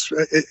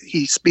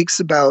he speaks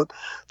about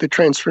the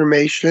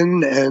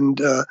transformation and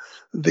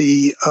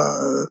the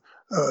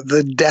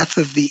death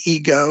of the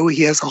ego.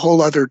 He has a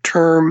whole other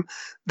term,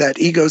 that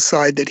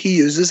ego-cide, that he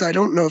uses. I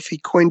don't know if he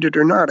coined it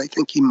or not. I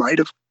think he might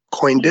have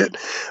coined it.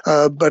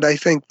 But I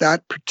think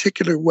that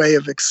particular way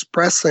of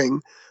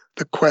expressing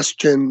the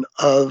question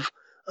of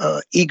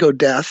ego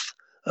death,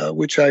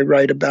 which I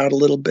write about a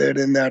little bit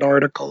in that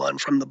article on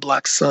From the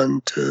Black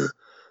Sun to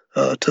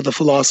the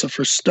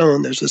Philosopher's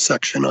Stone, there's a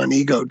section on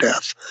ego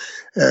death,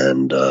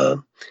 and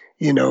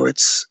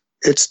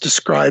it's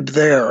described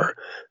there.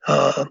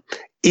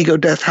 Ego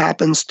death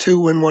happens too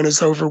when one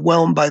is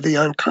overwhelmed by the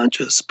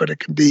unconscious, but it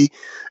can be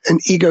an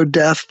ego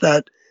death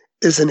that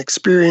is an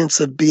experience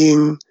of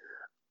being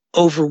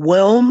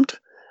overwhelmed,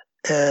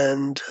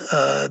 and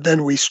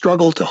then we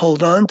struggle to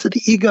hold on to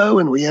the ego,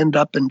 and we end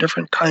up in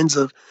different kinds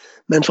of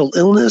mental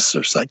illness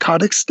or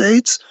psychotic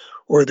states.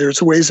 Or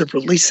there's ways of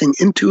releasing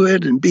into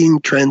it and being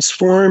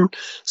transformed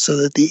so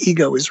that the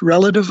ego is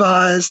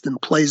relativized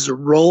and plays a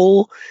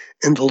role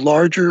in the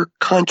larger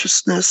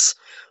consciousness.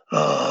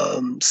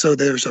 So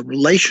there's a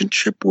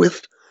relationship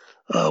with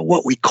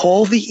what we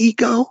call the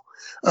ego.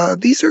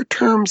 These are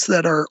terms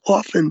that are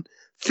often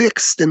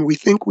fixed and we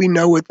think we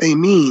know what they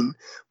mean.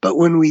 But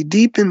when we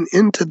deepen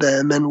into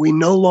them and we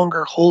no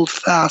longer hold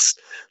fast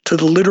to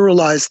the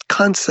literalized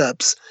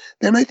concepts,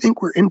 then I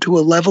think we're into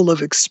a level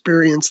of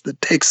experience that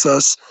takes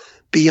us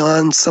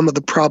beyond some of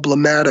the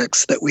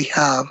problematics that we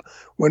have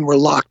when we're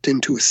locked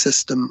into a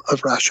system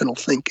of rational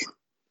thinking.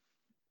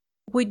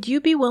 Would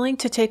you be willing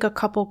to take a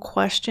couple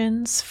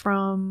questions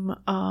from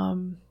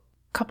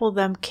couple of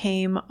them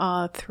came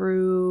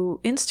through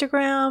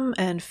Instagram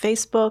and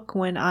Facebook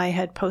when I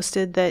had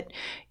posted that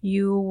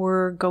you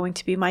were going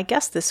to be my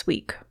guest this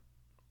week.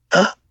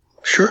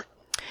 Sure.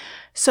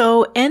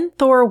 So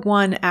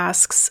nthor1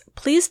 asks,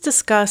 please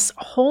discuss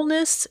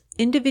wholeness,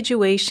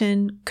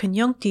 individuation,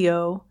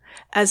 conjunctio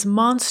as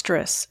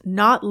monstrous,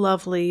 not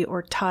lovely,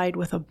 or tied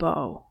with a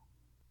bow.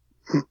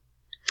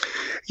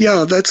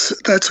 Yeah,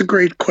 that's a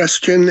great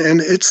question,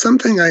 and it's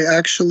something I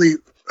actually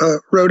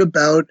wrote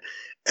about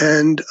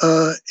and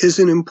is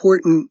an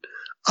important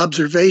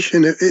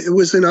observation. It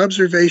was an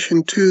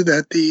observation, too,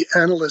 that the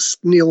analyst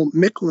Neil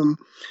Micklem,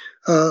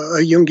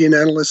 a Jungian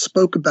analyst,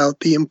 spoke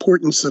about the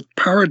importance of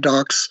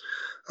paradox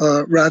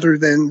rather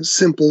than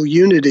simple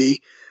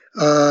unity,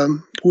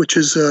 which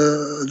is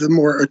the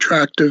more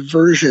attractive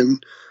version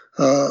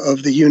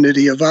of the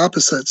unity of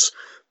opposites.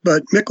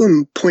 But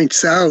Micklem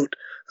points out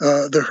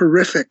the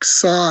horrific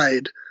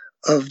side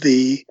of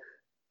the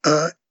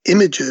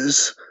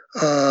images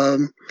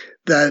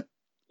that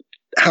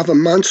have a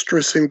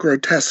monstrous and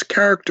grotesque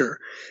character.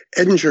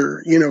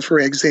 Edinger, for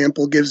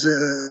example, gives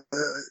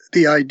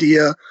the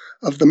idea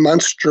of the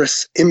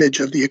monstrous image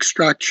of the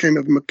extraction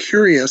of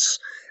Mercurius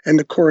and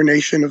the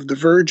coronation of the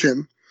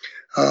Virgin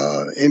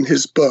in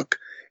his book,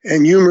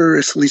 and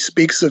humorously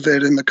speaks of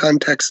it in the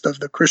context of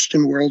the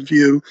Christian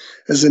worldview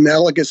as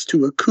analogous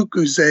to a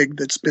cuckoo's egg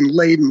that's been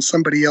laid in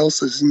somebody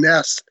else's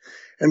nest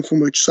and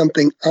from which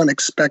something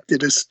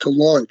unexpected is to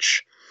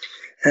launch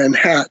and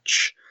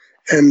hatch.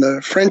 And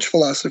the French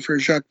philosopher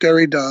Jacques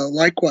Derrida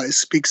likewise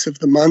speaks of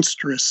the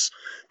monstrous,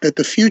 that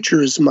the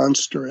future is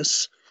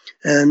monstrous.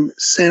 And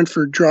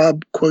Sanford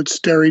Drob quotes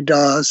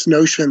Derrida's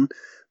notion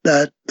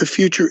that the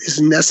future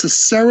is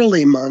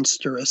necessarily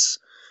monstrous.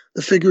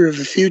 The figure of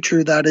the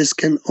future, that is,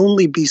 can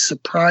only be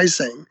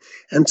surprising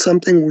and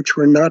something which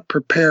we're not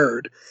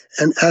prepared.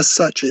 And as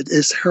such, it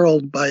is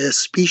heralded by a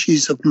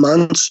species of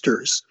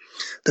monsters.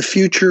 The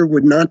future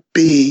would not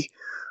be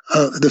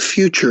the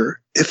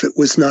future if it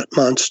was not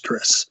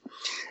monstrous.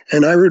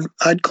 And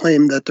I'd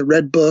claim that the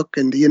Red Book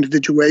and the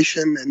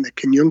individuation and the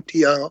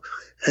conjunctio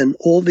and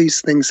all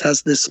these things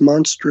has this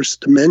monstrous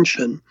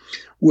dimension,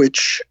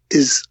 which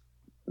is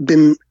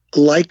been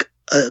like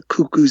a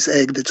cuckoo's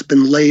egg that's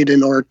been laid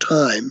in our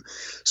time,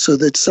 so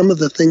that some of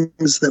the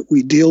things that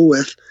we deal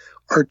with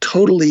are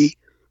totally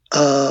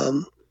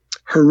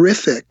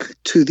horrific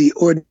to the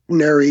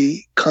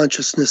ordinary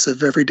consciousness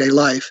of everyday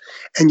life.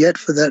 And yet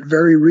for that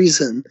very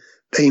reason,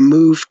 they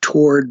move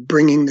toward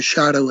bringing the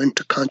shadow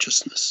into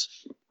consciousness.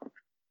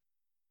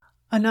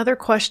 Another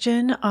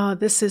question,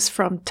 this is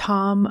from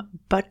Tom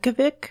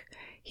Butkovic.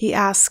 He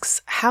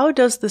asks, how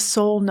does the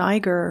soul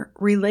Niger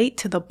relate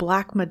to the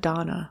Black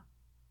Madonna?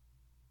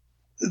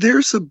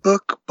 There's a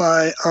book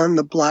on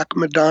the Black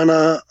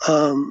Madonna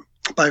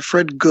by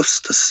Fred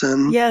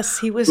Gustafson. Yes,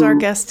 he was our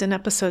guest in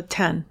episode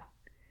 10.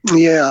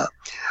 Yeah.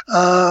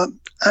 I'm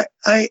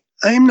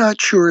not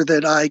sure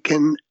that I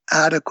can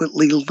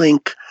adequately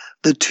link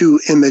the two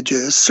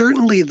images.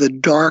 Certainly the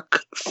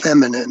dark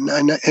feminine,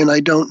 and I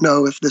don't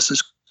know if this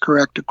is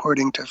correct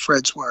according to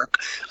Fred's work.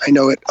 I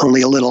know it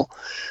only a little.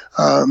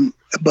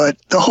 But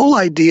the whole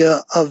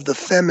idea of the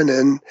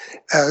feminine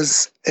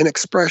as an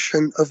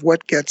expression of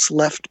what gets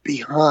left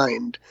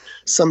behind,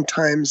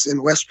 sometimes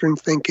in Western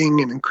thinking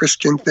and in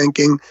Christian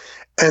thinking,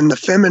 and the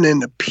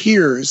feminine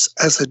appears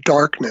as a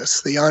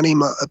darkness. The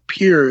anima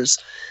appears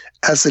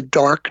as a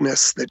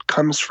darkness that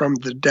comes from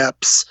the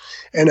depths,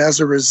 and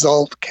as a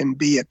result can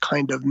be a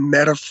kind of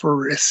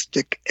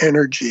metaphoristic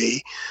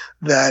energy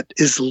that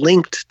is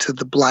linked to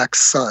the black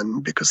sun,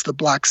 because the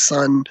black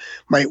sun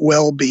might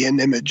well be an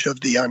image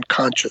of the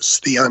unconscious,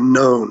 the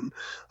unknown,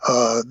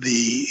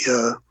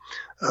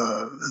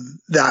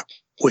 that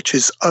which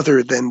is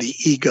other than the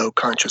ego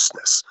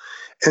consciousness.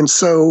 And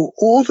so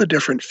all the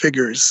different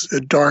figures,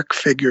 dark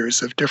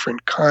figures of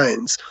different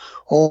kinds,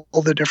 all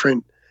the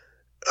different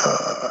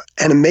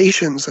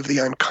animations of the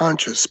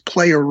unconscious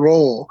play a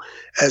role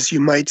as,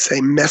 you might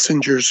say,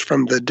 messengers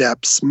from the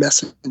depths,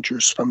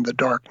 messengers from the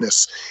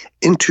darkness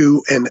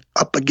into and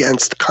up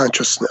against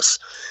consciousness.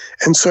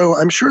 And so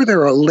I'm sure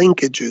there are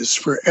linkages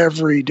for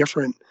every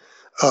different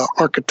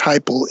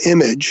archetypal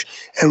image,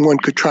 and one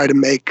could try to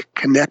make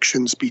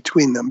connections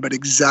between them. But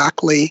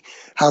exactly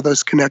how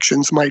those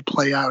connections might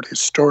play out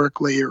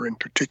historically or in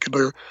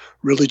particular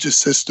religious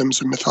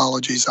systems or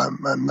mythologies,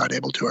 I'm not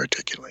able to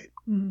articulate.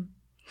 Mm.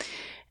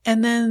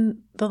 And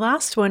then the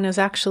last one is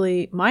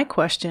actually my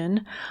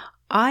question.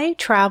 I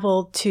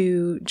travel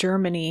to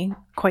Germany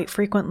quite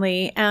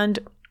frequently, and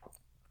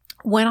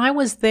when I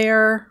was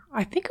there,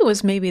 I think it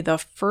was maybe the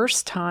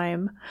first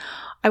time,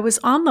 I was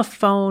on the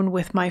phone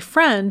with my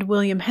friend,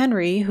 William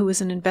Henry, who is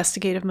an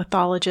investigative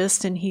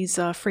mythologist, and he's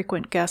a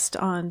frequent guest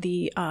on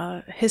the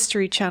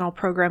History Channel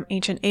program,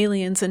 Ancient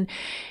Aliens. And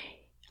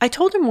I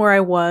told him where I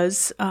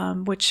was,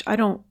 which I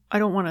don't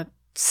want to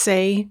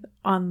say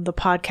on the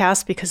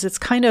podcast because it's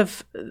kind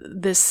of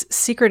this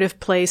secretive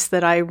place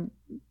that I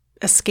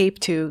escape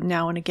to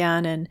now and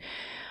again. And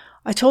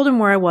I told him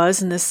where I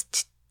was in this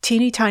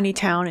teeny tiny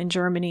town in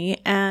Germany.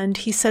 And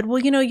he said, well,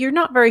 you're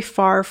not very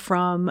far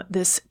from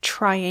this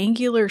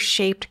triangular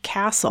shaped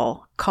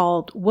castle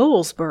called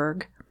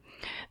Wewelsburg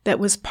that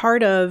was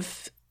part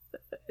of,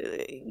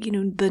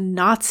 the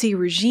Nazi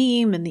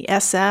regime and the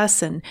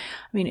SS. And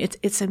I mean,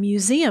 it's a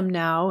museum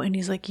now. And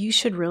he's like, you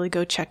should really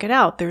go check it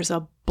out. There's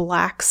a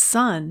black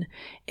sun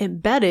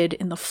embedded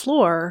in the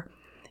floor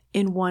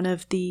in one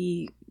of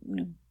the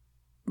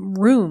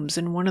rooms,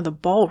 in one of the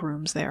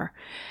ballrooms there.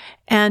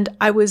 And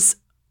I was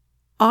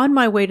on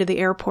my way to the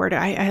airport.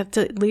 I had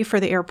to leave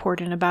for the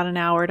airport in about an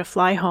hour to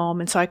fly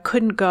home, and so I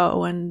couldn't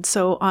go. And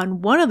so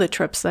on one of the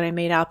trips that I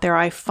made out there,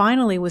 I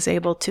finally was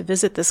able to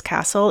visit this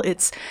castle.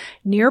 It's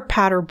near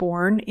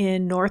Paderborn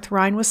in North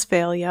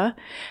Rhine-Westphalia,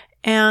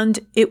 and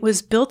it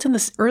was built in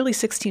the early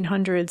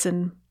 1600s.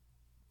 And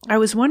I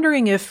was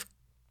wondering if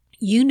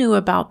you knew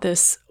about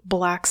this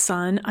black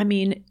sun. I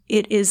mean,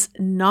 it is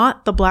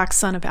not the black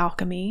sun of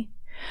alchemy,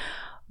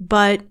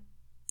 but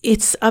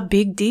it's a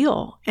big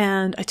deal.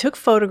 And I took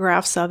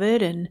photographs of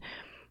it, and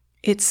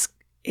it's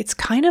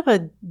kind of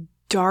a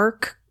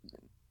dark,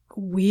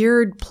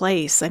 weird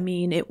place. I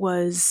mean, it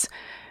was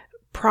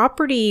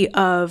property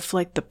of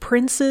like the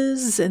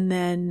princes, and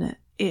then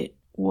it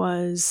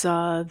was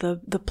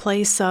the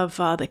place of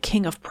the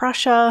King of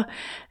Prussia,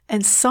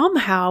 and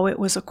somehow it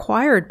was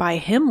acquired by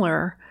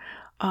Himmler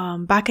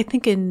back, I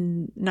think,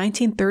 in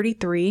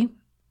 1933.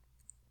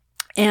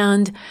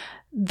 And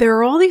there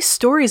are all these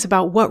stories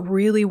about what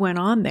really went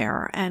on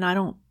there, and I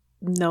don't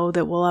know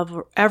that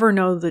we'll ever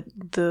know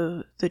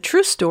the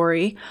true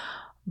story,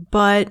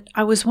 but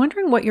I was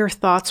wondering what your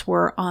thoughts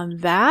were on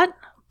that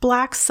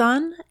black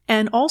sun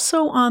and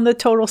also on the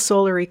total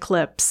solar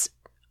eclipse.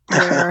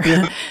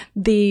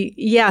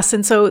 Yes,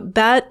 and so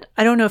that,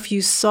 I don't know if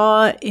you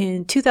saw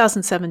in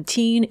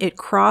 2017, it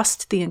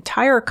crossed the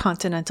entire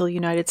continental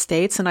United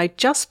States, and I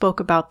just spoke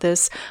about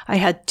this. I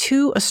had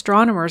 2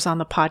 astronomers on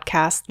the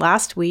podcast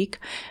last week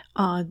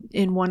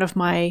in one of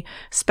my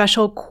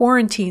special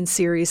quarantine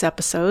series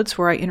episodes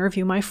where I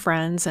interview my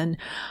friends, and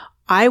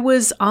I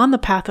was on the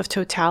path of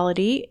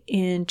totality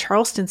in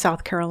Charleston,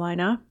 South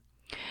Carolina.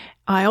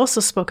 I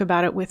also spoke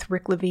about it with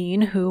Rick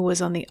Levine, who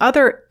was on the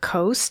other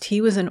coast.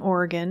 He was in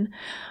Oregon,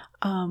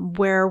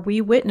 where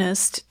we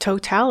witnessed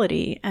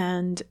totality.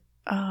 And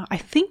I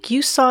think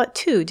you saw it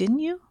too, didn't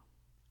you?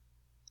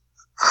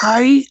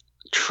 I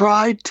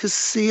tried to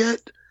see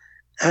it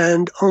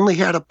and only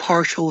had a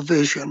partial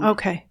vision.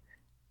 Okay.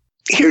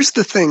 Here's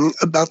the thing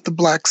about the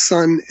black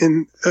sun.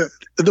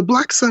 The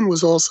black sun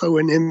was also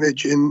an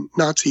image in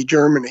Nazi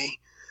Germany.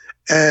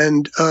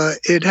 And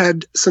it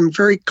had some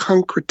very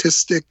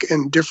concretistic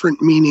and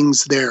different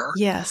meanings there.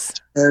 Yes.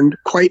 And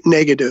quite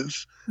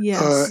negative.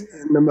 Yes.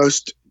 In the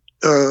most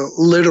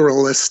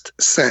literalist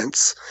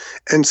sense.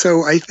 And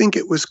so I think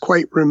it was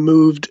quite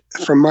removed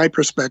from my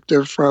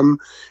perspective from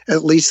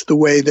at least the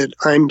way that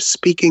I'm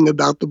speaking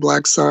about the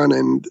black sun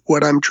and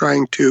what I'm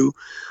trying to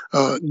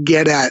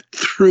get at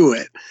through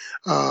it.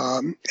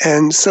 And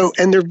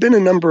there have been a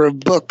number of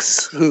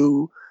books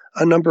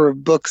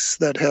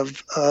that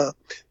have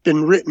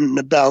been written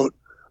about,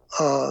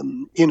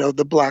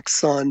 the black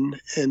sun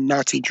in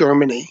Nazi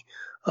Germany.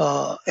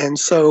 And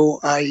so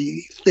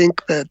I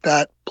think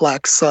that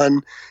black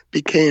sun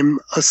became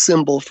a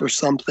symbol for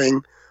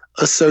something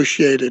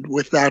associated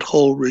with that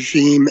whole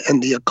regime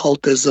and the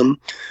occultism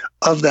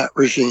of that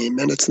regime.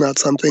 And it's not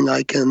something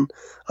I can,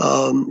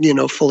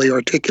 fully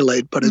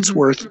articulate, but it's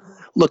worth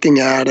looking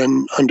at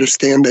and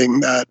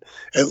understanding that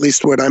at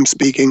least what I'm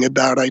speaking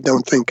about, I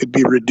don't think could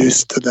be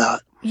reduced to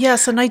that.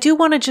 Yes, and I do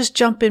want to just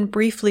jump in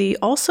briefly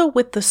also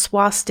with the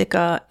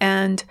swastika.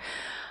 And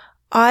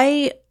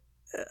I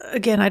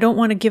don't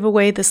want to give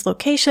away this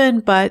location,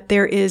 but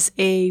there is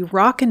a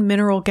rock and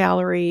mineral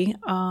gallery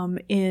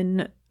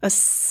in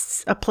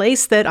a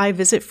place that I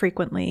visit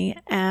frequently.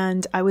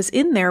 And I was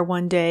in there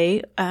one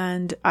day,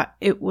 and I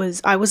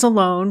was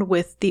alone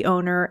with the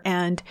owner,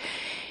 and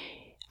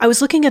I was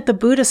looking at the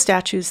Buddha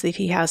statues that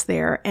he has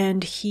there,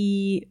 and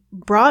he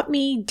brought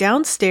me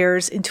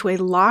downstairs into a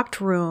locked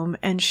room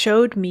and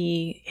showed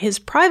me his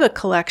private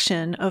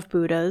collection of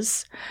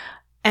Buddhas.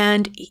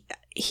 And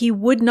he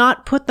would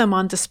not put them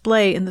on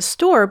display in the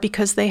store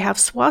because they have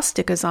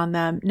swastikas on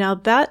them. Now,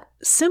 that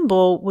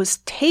symbol was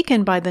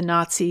taken by the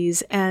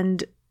Nazis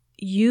and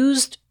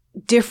used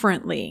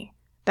differently.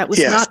 That was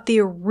not the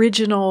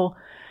original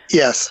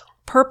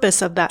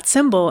purpose of that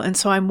symbol. And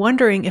so I'm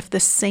wondering if the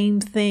same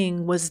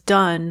thing was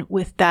done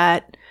with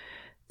that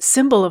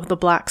symbol of the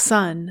black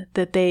sun,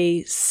 that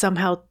they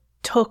somehow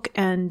took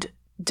and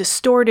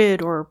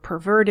distorted or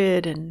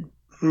perverted and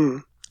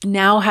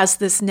now has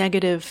this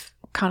negative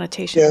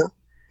connotation?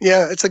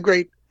 Yeah, it's a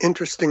great,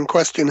 interesting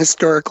question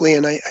historically,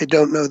 and I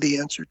don't know the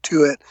answer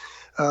to it.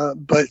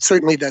 But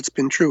certainly that's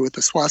been true with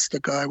the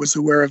swastika. I was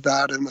aware of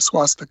that, and the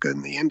swastika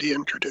in the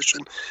Indian tradition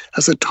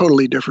has a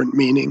totally different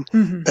meaning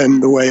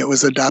than the way it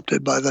was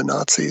adopted by the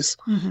Nazis.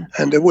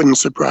 And it wouldn't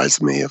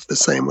surprise me if the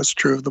same was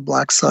true of the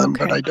black sun,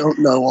 but I don't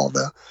know all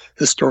the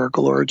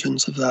historical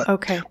origins of that.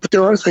 But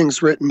there are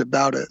things written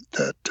about it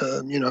that,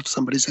 if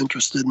somebody's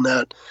interested in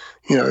that,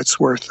 it's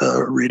worth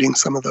reading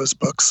some of those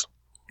books.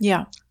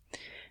 Yeah.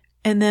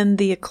 And then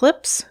the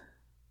eclipse?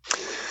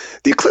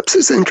 The eclipse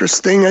is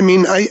interesting. I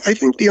mean, I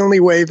think the only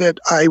way that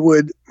I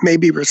would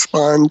maybe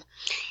respond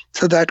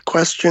to that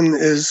question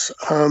is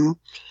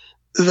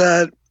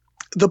that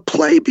the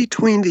play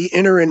between the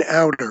inner and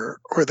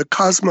outer, or the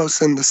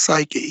cosmos and the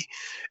psyche,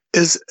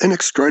 is an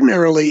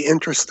extraordinarily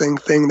interesting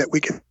thing that we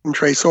can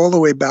trace all the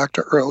way back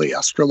to early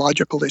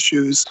astrological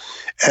issues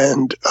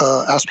and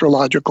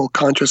astrological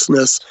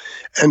consciousness.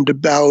 And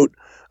about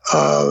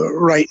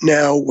right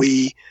now,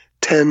 we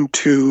tend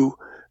to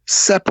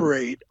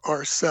separate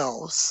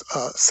ourselves,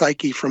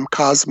 psyche from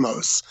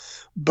cosmos.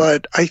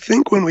 But I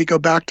think when we go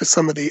back to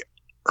some of the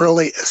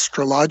early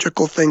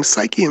astrological things,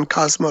 psyche and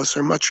cosmos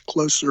are much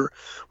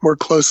more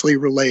closely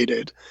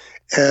related.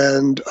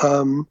 And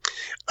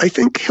I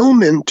think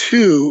Hillman,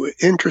 too,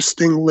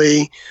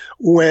 interestingly,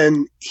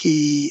 when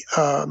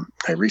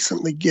I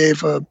recently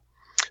gave a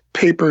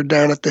paper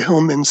down at the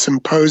Hillman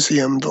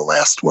Symposium, the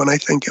last one I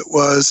think it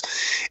was,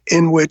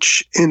 in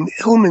which in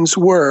Hillman's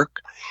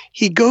work,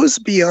 he goes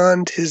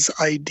beyond his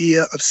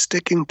idea of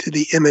sticking to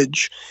the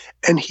image,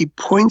 and he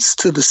points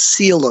to the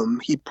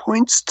coelom. He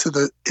points to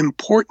the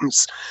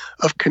importance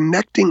of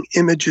connecting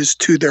images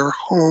to their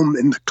home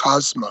in the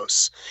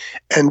cosmos,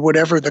 and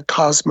whatever the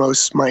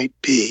cosmos might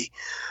be.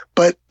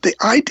 But the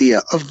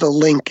idea of the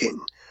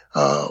linking,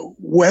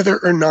 whether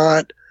or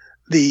not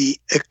the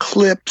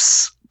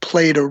eclipse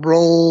played a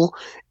role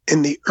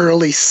in the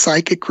early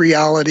psychic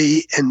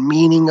reality and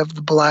meaning of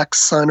the black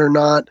sun or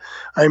not,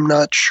 I'm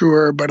not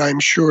sure, but I'm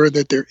sure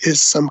that there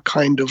is some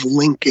kind of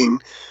linking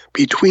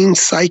between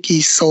psyche,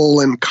 soul,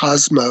 and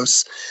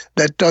cosmos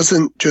that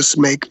doesn't just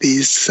make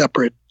these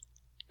separate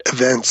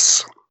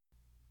events.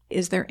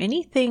 Is there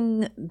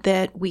anything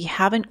that we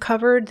haven't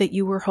covered that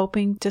you were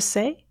hoping to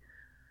say?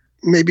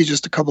 Maybe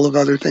just a couple of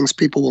other things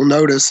people will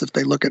notice if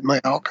they look at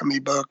my alchemy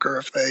book, or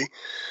if they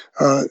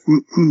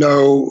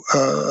know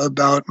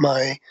about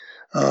my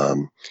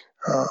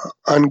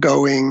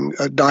ongoing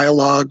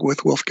dialogue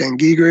with Wolfgang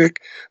Giedrich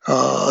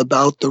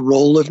about the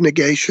role of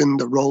negation,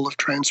 the role of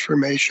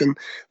transformation.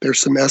 There's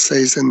some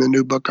essays in the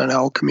new book on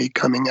alchemy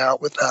coming out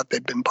with that.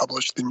 They've been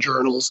published in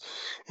journals,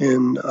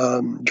 in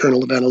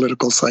Journal of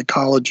Analytical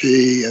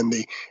Psychology and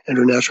the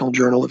International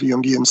Journal of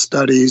Jungian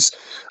Studies,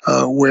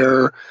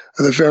 where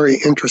the very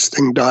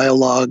interesting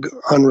dialogue,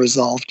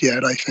 unresolved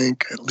yet, I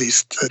think, at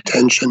least the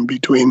tension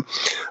between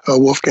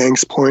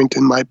Wolfgang's point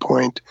and my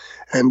point.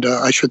 And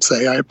I should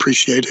say I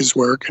appreciate his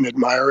work and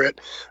admire it,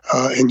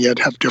 and yet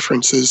have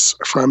differences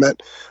from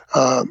it,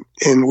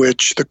 in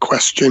which the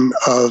question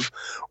of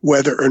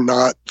whether or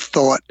not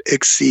thought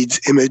exceeds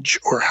image,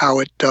 or how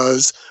it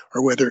does,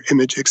 or whether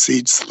image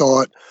exceeds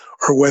thought,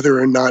 or whether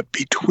or not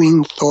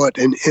between thought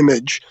and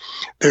image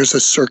there's a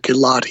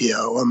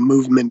circulatio, a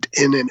movement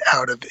in and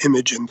out of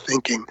image and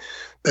thinking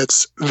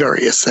that's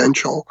very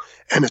essential.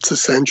 And it's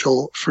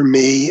essential for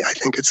me. I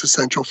think it's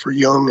essential for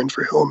Jung and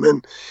for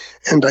Hillman.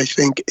 And I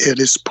think it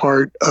is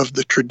part of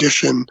the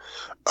tradition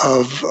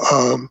of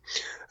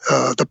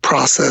the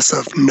process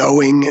of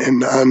knowing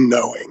and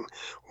unknowing.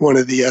 One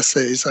of the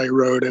essays I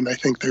wrote, and I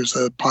think there's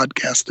a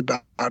podcast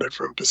about it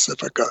from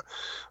Pacifica,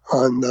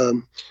 on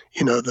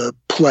the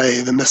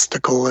play, the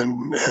mystical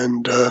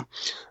and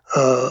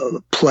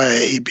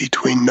play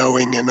between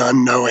knowing and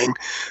unknowing,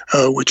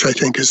 which I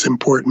think is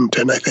important,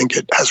 and I think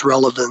it has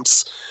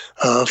relevance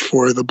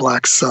for the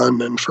Black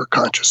Sun and for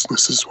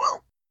consciousness as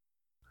well.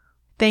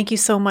 Thank you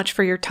so much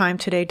for your time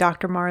today,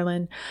 Dr.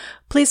 Marlin.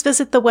 Please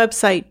visit the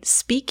website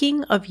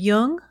Speaking of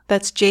Jung,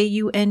 that's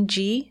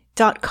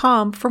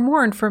JUNG.com, for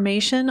more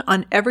information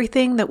on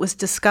everything that was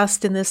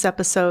discussed in this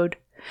episode.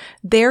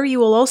 There you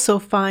will also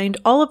find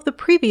all of the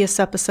previous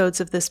episodes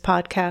of this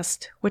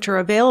podcast, which are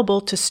available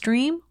to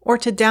stream or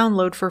to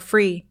download for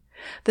free.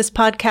 This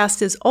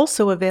podcast is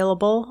also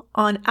available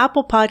on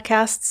Apple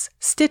Podcasts,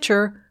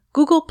 Stitcher,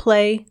 Google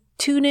Play,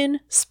 TuneIn,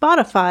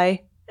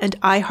 Spotify, and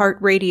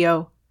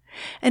iHeartRadio.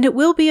 And it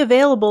will be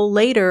available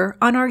later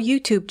on our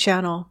YouTube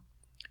channel.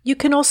 You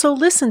can also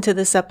listen to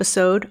this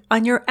episode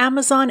on your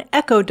Amazon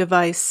Echo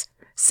device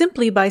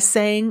simply by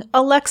saying,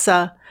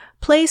 "Alexa,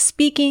 play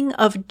Speaking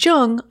of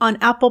Jung on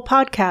Apple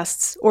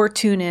Podcasts or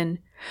TuneIn."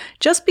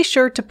 Just be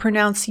sure to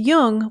pronounce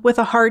Jung with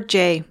a hard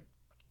J.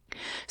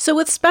 So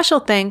with special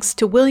thanks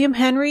to William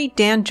Henry,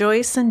 Dan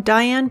Joyce, and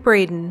Diane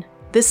Braden,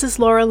 this is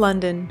Laura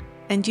London,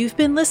 and you've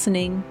been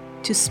listening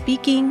to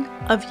Speaking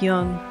of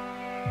Jung.